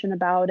conversation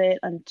about it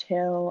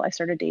until I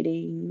started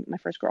dating my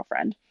first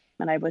girlfriend.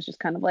 And I was just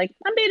kind of like,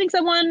 I'm dating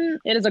someone,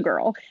 it is a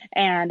girl.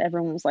 And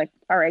everyone was like,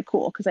 all right,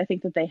 cool. Because I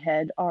think that they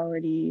had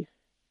already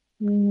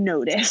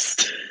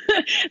noticed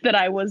that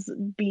I was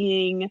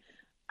being,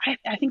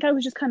 I think I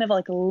was just kind of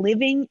like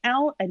living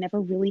out. I never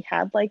really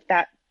had like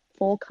that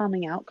full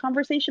coming out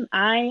conversation.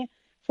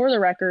 For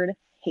the record,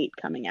 hate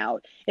coming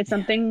out. It's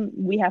something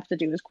we have to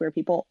do as queer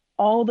people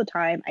all the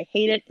time. I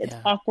hate it. It's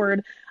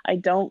awkward. I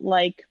don't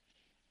like,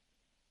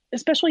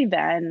 especially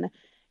then,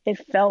 it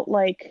felt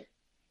like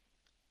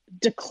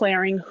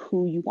declaring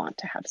who you want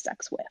to have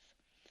sex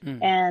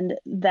with. And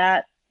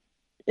that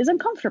is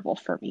uncomfortable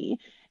for me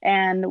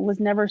and was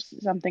never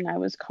something I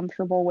was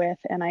comfortable with.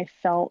 And I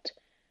felt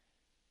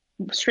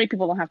straight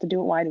people don't have to do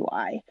it. Why do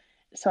I?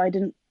 So I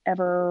didn't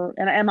ever,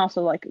 and I'm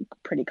also like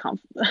pretty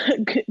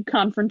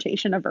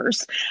confrontation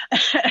averse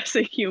as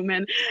a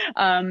human.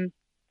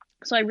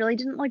 So I really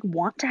didn't like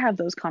want to have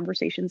those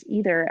conversations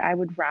either. I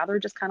would rather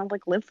just kind of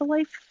like live the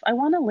life I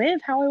want to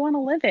live, how I want to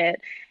live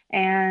it.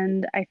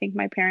 And I think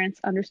my parents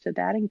understood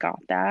that and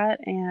got that.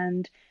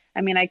 And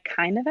I mean, I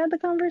kind of had the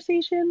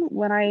conversation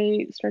when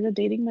I started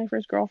dating my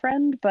first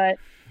girlfriend, but,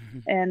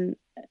 and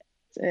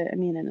I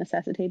mean, it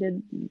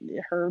necessitated,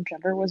 her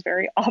gender was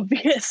very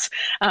obvious,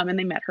 and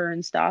they met her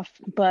and stuff.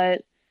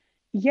 But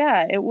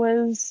yeah, it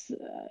was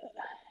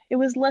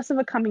less of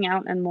a coming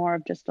out and more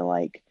of just a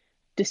like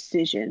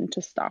decision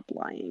to stop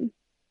lying.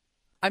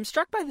 I'm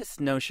struck by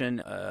this notion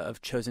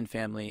of chosen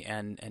family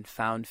and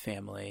found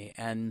family,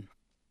 and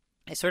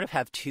I sort of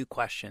have two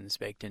questions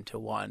baked into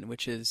one,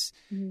 which is,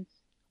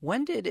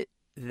 when did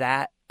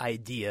that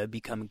idea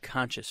become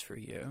conscious for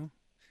you?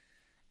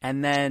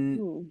 And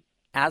then,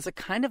 as a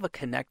kind of a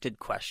connected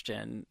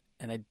question,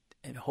 and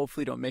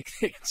hopefully don't make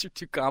the answer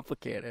too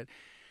complicated,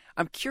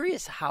 I'm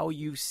curious how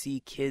you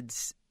see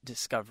kids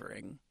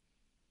discovering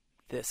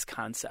this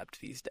concept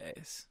these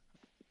days.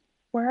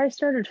 Where I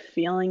started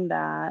feeling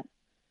that,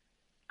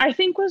 I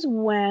think, was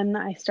when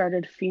I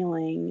started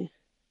feeling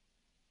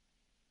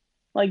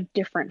like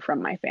different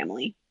from my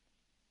family.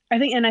 I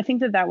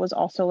think that was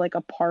also like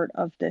a part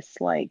of this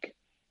like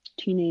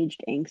teenage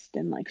angst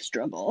and like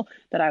struggle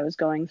that I was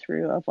going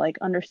through of like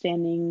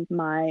understanding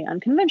my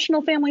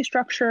unconventional family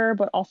structure,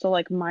 but also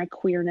like my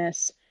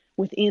queerness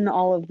within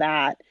all of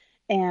that,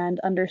 and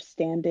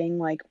understanding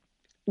like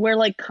where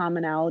like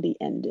commonality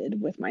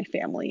ended with my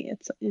family.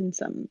 It's in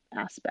some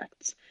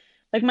aspects.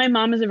 Like my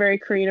mom is a very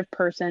creative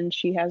person.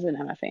 She has an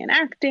MFA in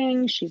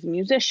acting. She's a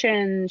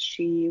musician.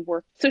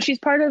 So she's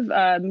part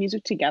of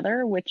Music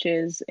Together, which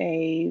is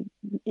a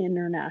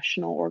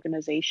international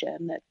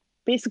organization that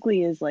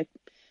basically is like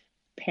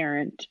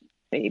parent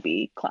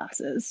baby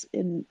classes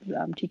in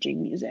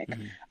teaching music.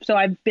 So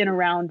I've been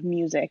around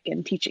music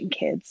and teaching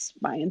kids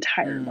my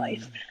entire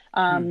life.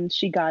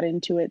 She got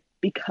into it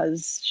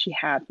because she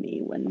had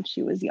me when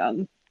she was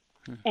young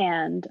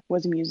and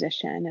was a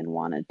musician and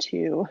wanted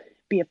to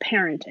be a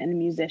parent and a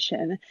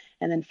musician,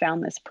 and then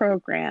found this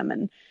program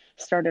and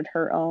started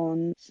her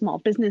own small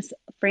business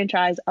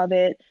franchise of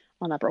it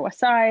on Upper West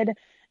Side,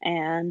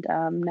 and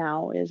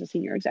now is a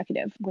senior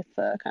executive with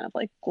the kind of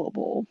like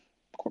global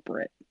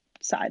corporate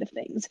side of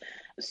things.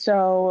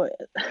 So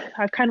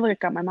I've kind of like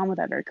got my mom with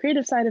that very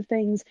creative side of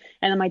things,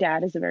 and then my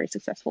dad is a very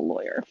successful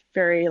lawyer,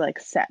 very like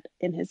set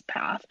in his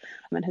path,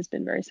 and has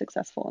been very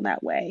successful in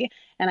that way.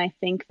 And I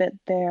think that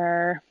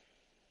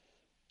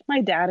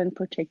my dad in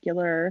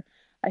particular,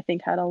 I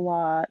think had a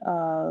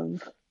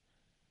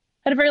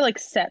very like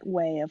set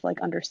way of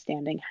like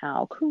understanding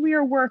how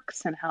career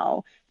works and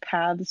how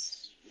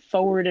paths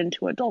forward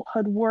into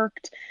adulthood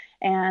worked.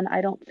 And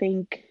I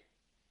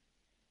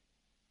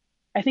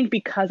think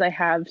because I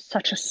have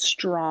such a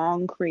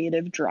strong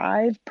creative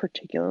drive,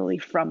 particularly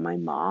from my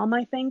mom,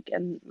 I think,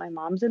 and my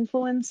mom's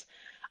influence,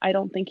 I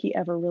don't think he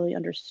ever really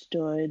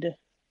understood.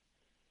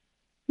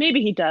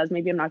 Maybe he does.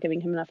 Maybe I'm not giving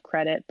him enough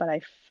credit, but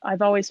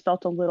I've always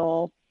felt a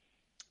little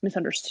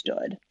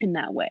misunderstood in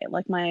that way.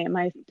 Like my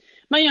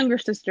younger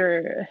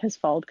sister has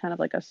followed kind of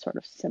like a sort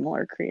of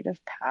similar creative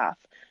path,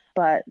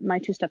 but my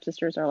two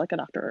stepsisters are like a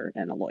doctor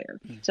and a lawyer.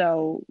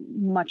 So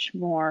much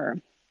more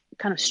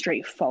kind of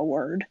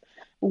straightforward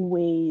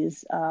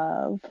ways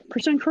of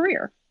pursuing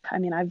career. I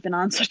mean, I've been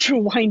on such a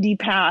windy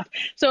path.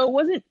 So it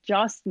wasn't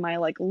just my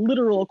like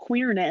literal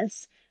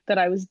queerness that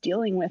I was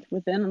dealing with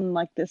within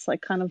like this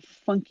like kind of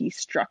funky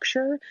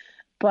structure,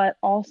 but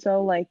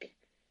also like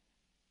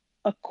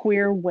a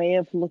queer way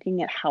of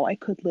looking at how I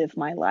could live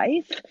my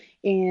life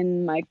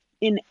in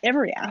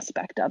every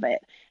aspect of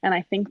it. And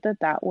I think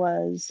that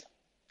was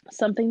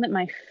something that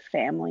my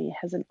family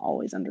hasn't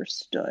always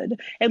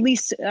understood, at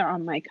least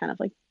on my kind of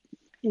like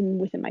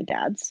within my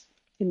dad's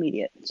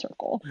immediate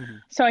circle.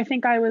 So I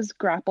think I was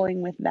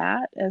grappling with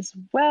that as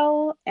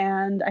well.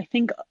 And I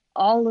think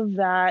all of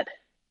that,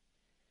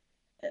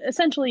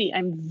 essentially,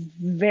 I'm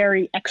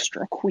very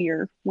extra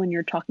queer when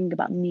you're talking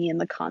about me in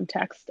the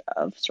context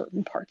of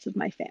certain parts of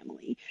my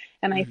family.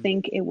 And I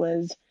think it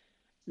was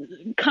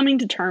coming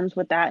to terms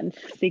with that and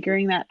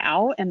figuring that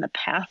out, and the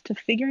path to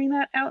figuring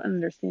that out and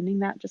understanding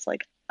that just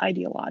like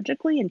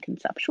ideologically and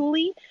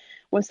conceptually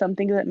was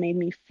something that made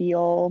me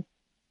feel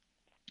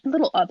a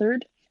little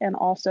othered, and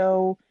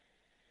also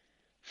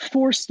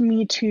forced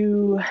me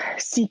to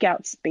seek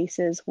out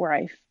spaces where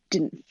I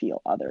didn't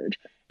feel othered.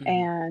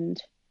 And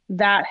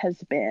that has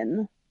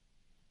been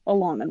a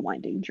long and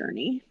winding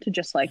journey to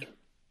just like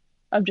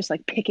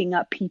picking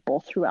up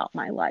people throughout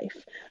my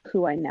life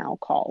who I now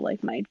call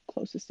like my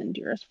closest and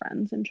dearest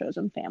friends and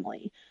chosen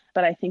family.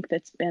 But I think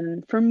that's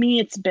been, for me,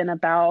 it's been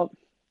about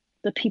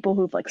the people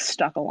who've like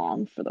stuck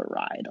along for the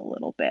ride a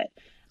little bit.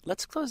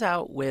 Let's close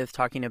out with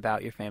talking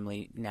about your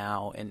family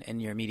now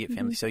and your immediate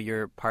family. So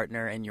your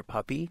partner and your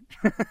puppy.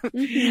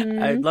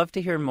 I'd love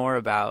to hear more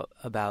about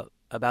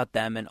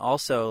them, and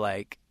also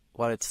like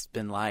what it's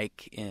been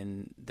like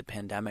in the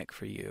pandemic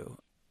for you.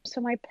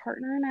 So my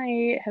partner and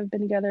I have been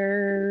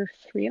together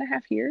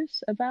 3.5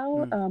 years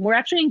about. We're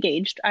actually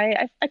engaged.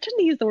 I tend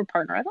to use the word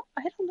partner. I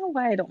don't know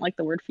why I don't like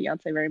the word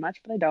fiance very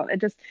much, but I don't. It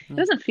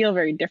doesn't feel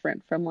very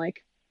different from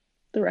like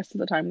the rest of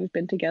the time we've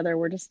been together.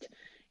 We're just,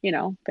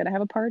 gonna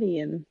have a party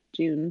in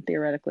June,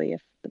 theoretically,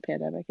 if the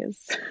pandemic is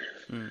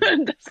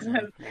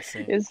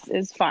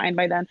is fine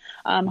by then,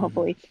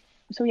 hopefully.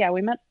 So yeah,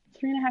 we met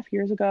 3.5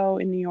 years ago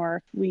in New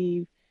York.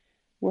 We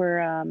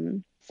were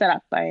set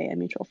up by a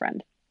mutual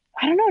friend.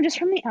 I don't know, just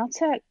from the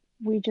outset,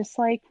 we just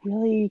like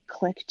really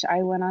clicked.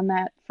 I went on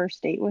that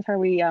first date with her.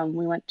 We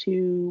went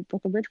to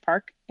Brooklyn Bridge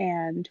Park,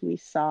 and we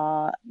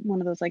saw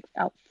one of those like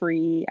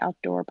free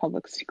outdoor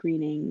public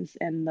screenings,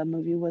 and the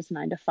movie was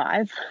 9 to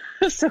 5.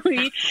 so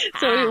we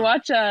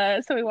watch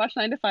 9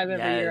 to 5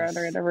 every year on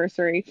our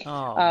anniversary,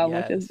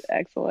 which is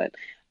excellent.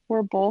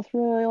 We're both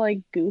really like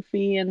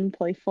goofy and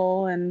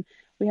playful, and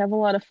we have a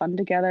lot of fun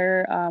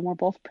together. We're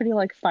both pretty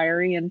like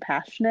fiery and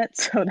passionate,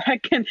 so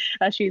that can.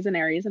 She's an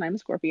Aries and I'm a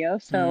Scorpio,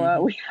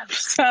 so we have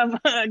some.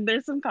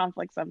 There's some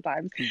conflict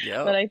sometimes,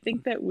 but I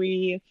think that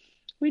we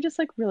just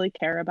like really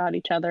care about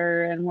each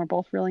other, and we're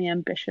both really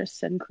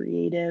ambitious and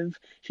creative.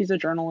 She's a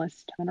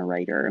journalist and a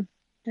writer,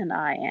 and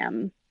I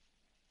am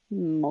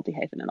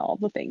multi-hyphen and all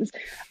the things.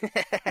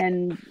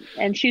 and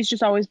she's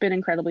just always been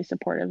incredibly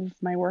supportive of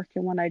my work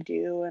and what I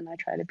do, and I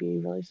try to be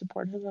really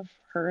supportive of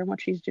her and what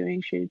she's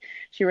doing. She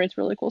writes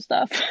really cool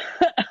stuff.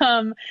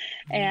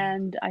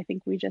 And I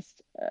think we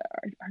just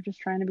are just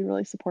trying to be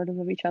really supportive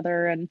of each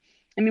other. And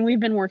I mean,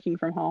 we've been working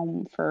from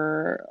home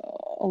for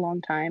a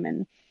long time,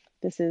 and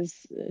this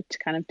is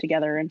kind of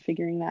together and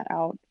figuring that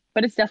out.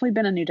 But it's definitely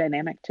been a new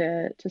dynamic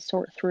to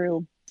sort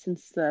through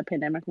since the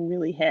pandemic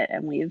really hit,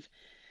 and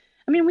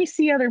we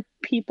see other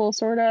people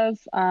sort of.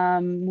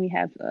 We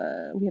have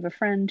a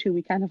friend who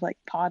we kind of like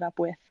caught up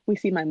with. We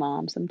see my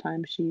mom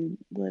sometimes. She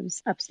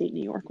lives upstate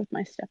New York with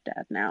my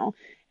stepdad now,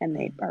 and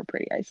they are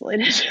pretty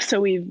isolated.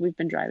 So we've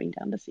been driving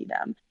down to see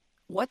them.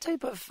 What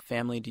type of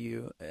family do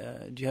you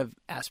have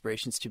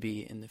aspirations to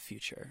be in the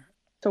future?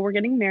 So we're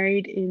getting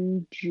married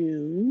in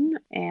June,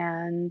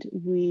 and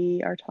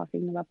we are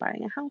talking about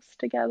buying a house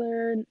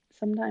together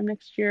sometime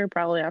next year,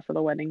 probably after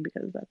the wedding,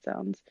 because that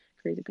sounds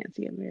crazy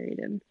fancy, getting married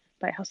and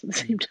buy a house at the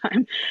same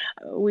time.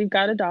 We've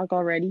got a dog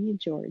already,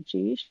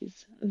 Georgie.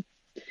 She's a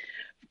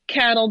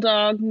cattle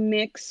dog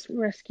mix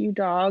rescue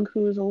dog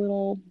who is a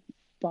little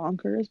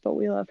bonkers, but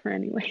we love her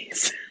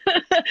anyways.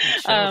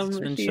 She's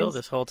been chill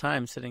this whole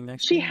time sitting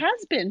next to me. She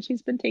has been.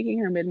 She's been taking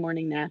her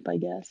mid-morning nap, I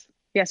guess.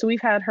 Yeah, so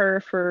we've had her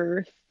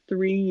for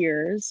 3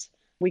 years.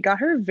 We got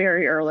her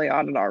very early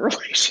on in our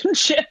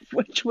relationship,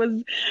 which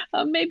was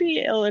maybe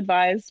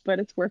ill-advised, but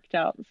it's worked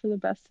out for the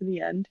best in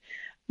the end.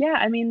 Yeah,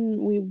 I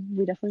mean,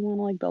 we definitely want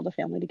to like build a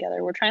family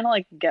together. We're trying to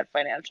like get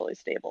financially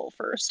stable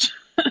first,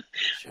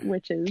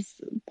 which is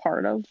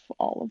part of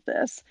all of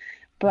this.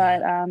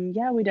 But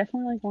yeah, we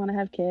definitely like want to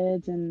have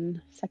kids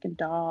and second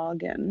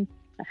dog and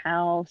a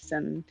house,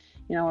 and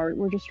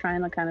we're just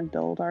trying to kind of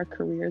build our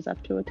careers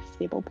up to a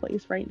stable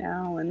place right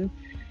now and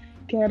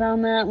get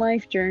on that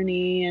life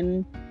journey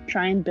and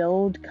try and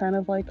build kind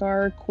of like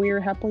our queer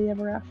happily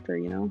ever after,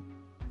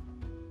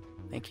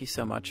 Thank you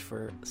so much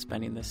for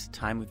spending this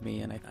time with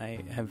me, and I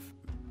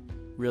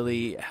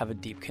really have a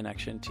deep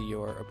connection to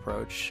your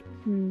approach.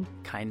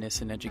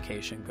 Kindness and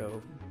education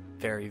go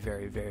very,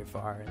 very, very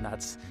far, and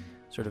that's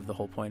sort of the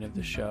whole point of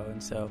the show.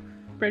 And so,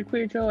 spread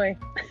queer joy.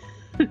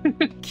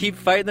 Keep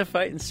fighting the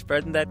fight and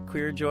spreading that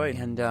queer joy.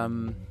 And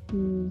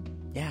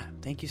yeah,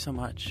 thank you so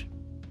much.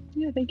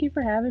 Yeah, thank you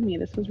for having me.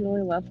 This was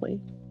really lovely.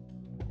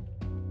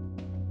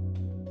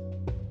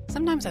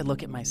 Sometimes I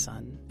look at my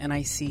son and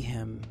I see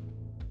him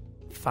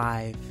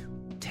 5,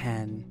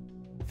 10,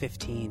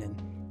 15,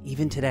 and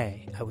even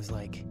today I was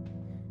like,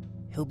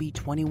 he'll be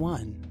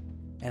 21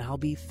 and I'll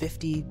be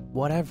 50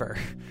 whatever.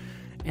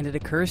 And it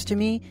occurs to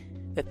me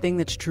the thing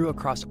that's true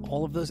across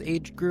all of those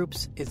age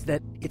groups is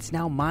that it's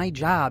now my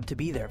job to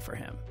be there for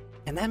him.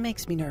 And that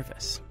makes me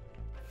nervous.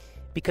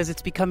 Because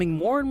it's becoming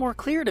more and more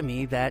clear to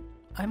me that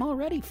I'm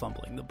already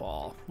fumbling the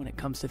ball when it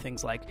comes to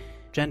things like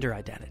gender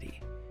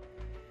identity.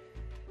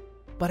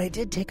 But I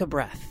did take a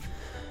breath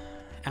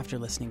after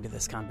listening to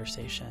this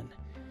conversation.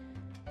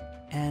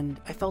 And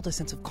I felt a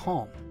sense of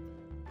calm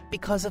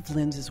because of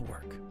Linds's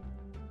work.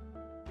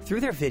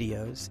 Through their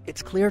videos,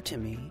 it's clear to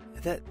me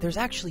that there's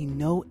actually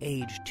no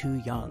age too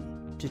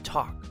young to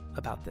talk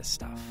about this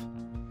stuff.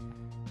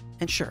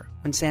 And sure,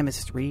 when Sam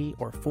is 3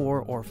 or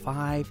 4 or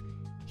 5,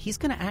 he's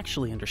going to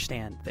actually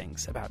understand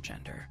things about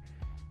gender.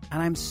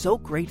 And I'm so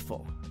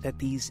grateful that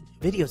these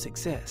videos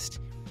exist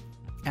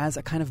as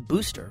a kind of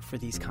booster for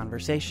these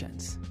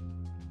conversations.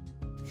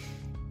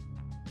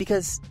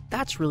 Because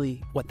that's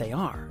really what they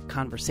are,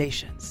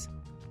 conversations.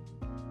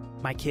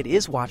 My kid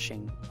is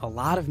watching a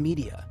lot of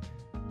media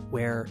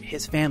where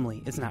his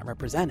family is not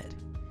represented.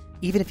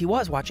 Even if he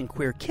was watching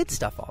queer kid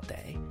stuff all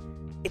day,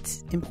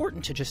 it's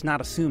important to just not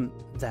assume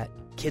that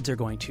kids are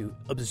going to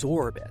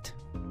absorb it.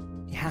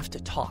 You have to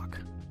talk.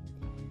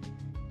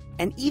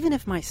 And even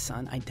if my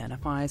son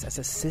identifies as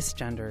a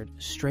cisgendered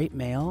straight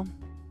male,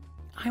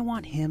 I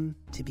want him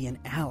to be an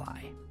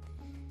ally.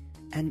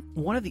 And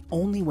one of the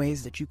only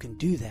ways that you can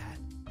do that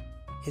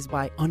is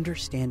by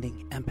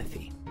understanding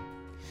empathy.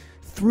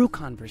 Through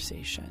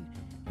conversation,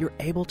 you're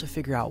able to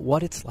figure out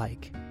what it's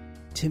like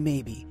to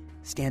maybe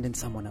stand in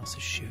someone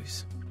else's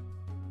shoes.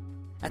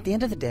 At the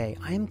end of the day,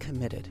 I am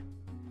committed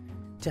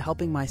to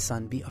helping my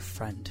son be a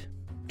friend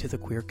to the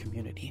queer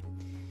community.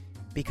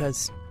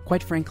 Because,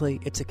 quite frankly,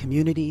 it's a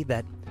community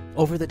that,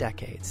 over the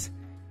decades,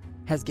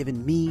 has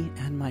given me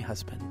and my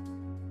husband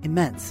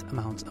immense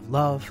amounts of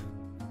love,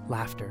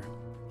 laughter,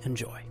 and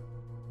joy.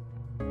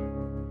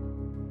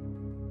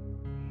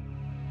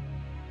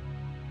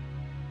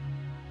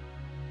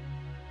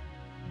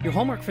 Your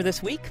homework for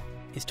this week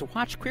is to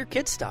watch Queer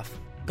Kid Stuff.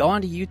 Go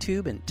onto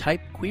YouTube and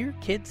type Queer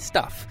Kid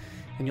Stuff,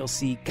 and you'll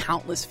see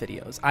countless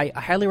videos. I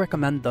highly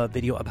recommend the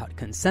video about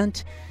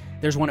consent.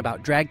 There's one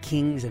about drag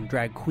kings and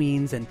drag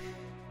queens, and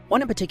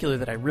one in particular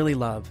that I really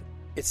love,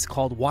 it's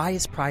called Why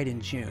is Pride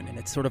in June? And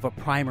it's sort of a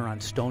primer on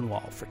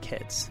Stonewall for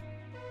kids.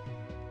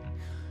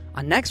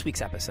 On next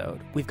week's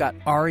episode, we've got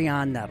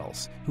Ariane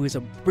Nettles, who is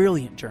a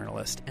brilliant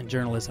journalist and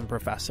journalism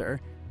professor.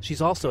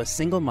 She's also a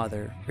single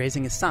mother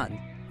raising a son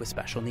with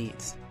special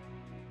needs.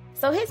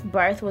 So his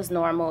birth was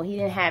normal. He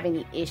didn't have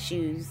any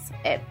issues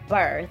at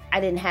birth. I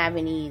didn't have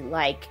any,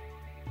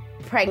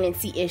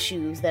 pregnancy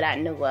issues that I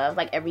knew of.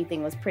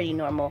 Everything was pretty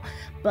normal.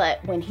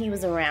 But when he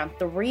was around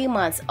 3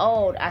 months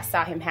old, I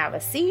saw him have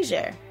a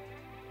seizure.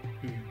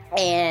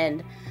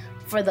 And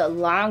for the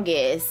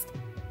longest,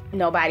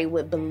 nobody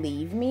would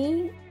believe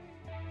me.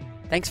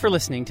 Thanks for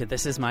listening to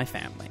This Is My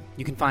Family.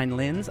 You can find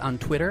Linz on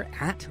Twitter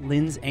at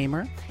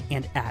LinzAmer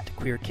and at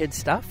Queer Kid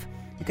Stuff.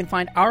 You can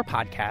find our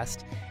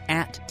podcast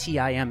at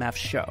TIMF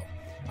Show.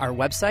 Our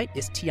website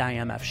is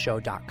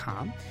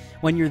timfshow.com.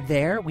 When you're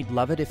there, we'd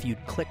love it if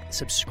you'd click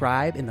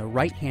subscribe in the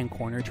right-hand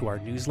corner to our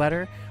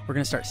newsletter. We're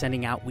going to start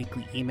sending out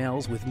weekly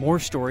emails with more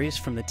stories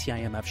from the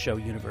TIMF Show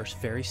universe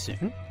very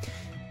soon.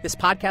 This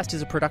podcast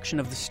is a production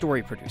of The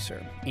Story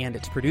Producer, and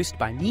it's produced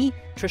by me,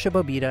 Trisha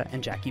Bobita,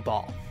 and Jackie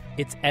Ball.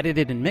 It's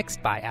edited and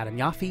mixed by Adam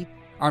Yaffe.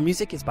 Our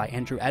music is by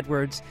Andrew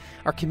Edwards.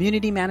 Our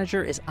community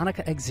manager is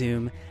Annika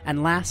Exum.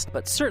 And last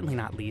but certainly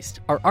not least,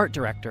 our art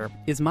director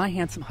is my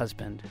handsome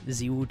husband,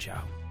 Ziwu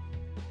Zhou.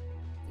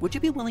 Would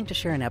you be willing to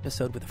share an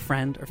episode with a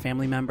friend or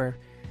family member?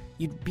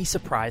 You'd be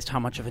surprised how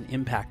much of an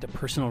impact a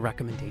personal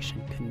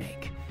recommendation can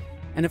make.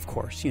 And of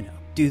course,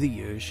 do the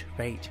usual,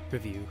 rate,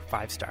 review,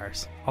 5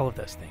 stars, all of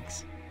those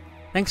things.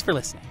 Thanks for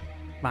listening.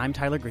 I'm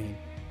Tyler Green,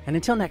 and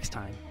until next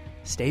time,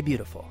 stay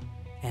beautiful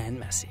and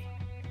messy.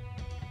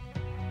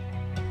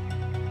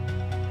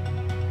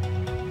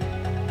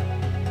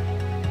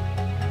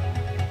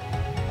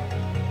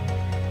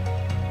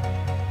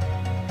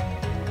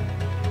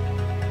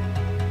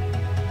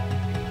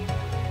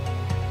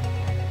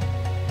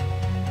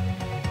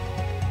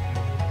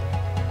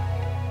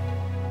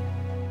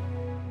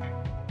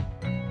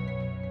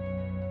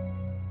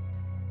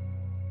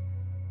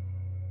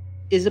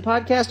 Is the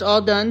podcast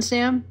all done,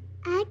 Sam?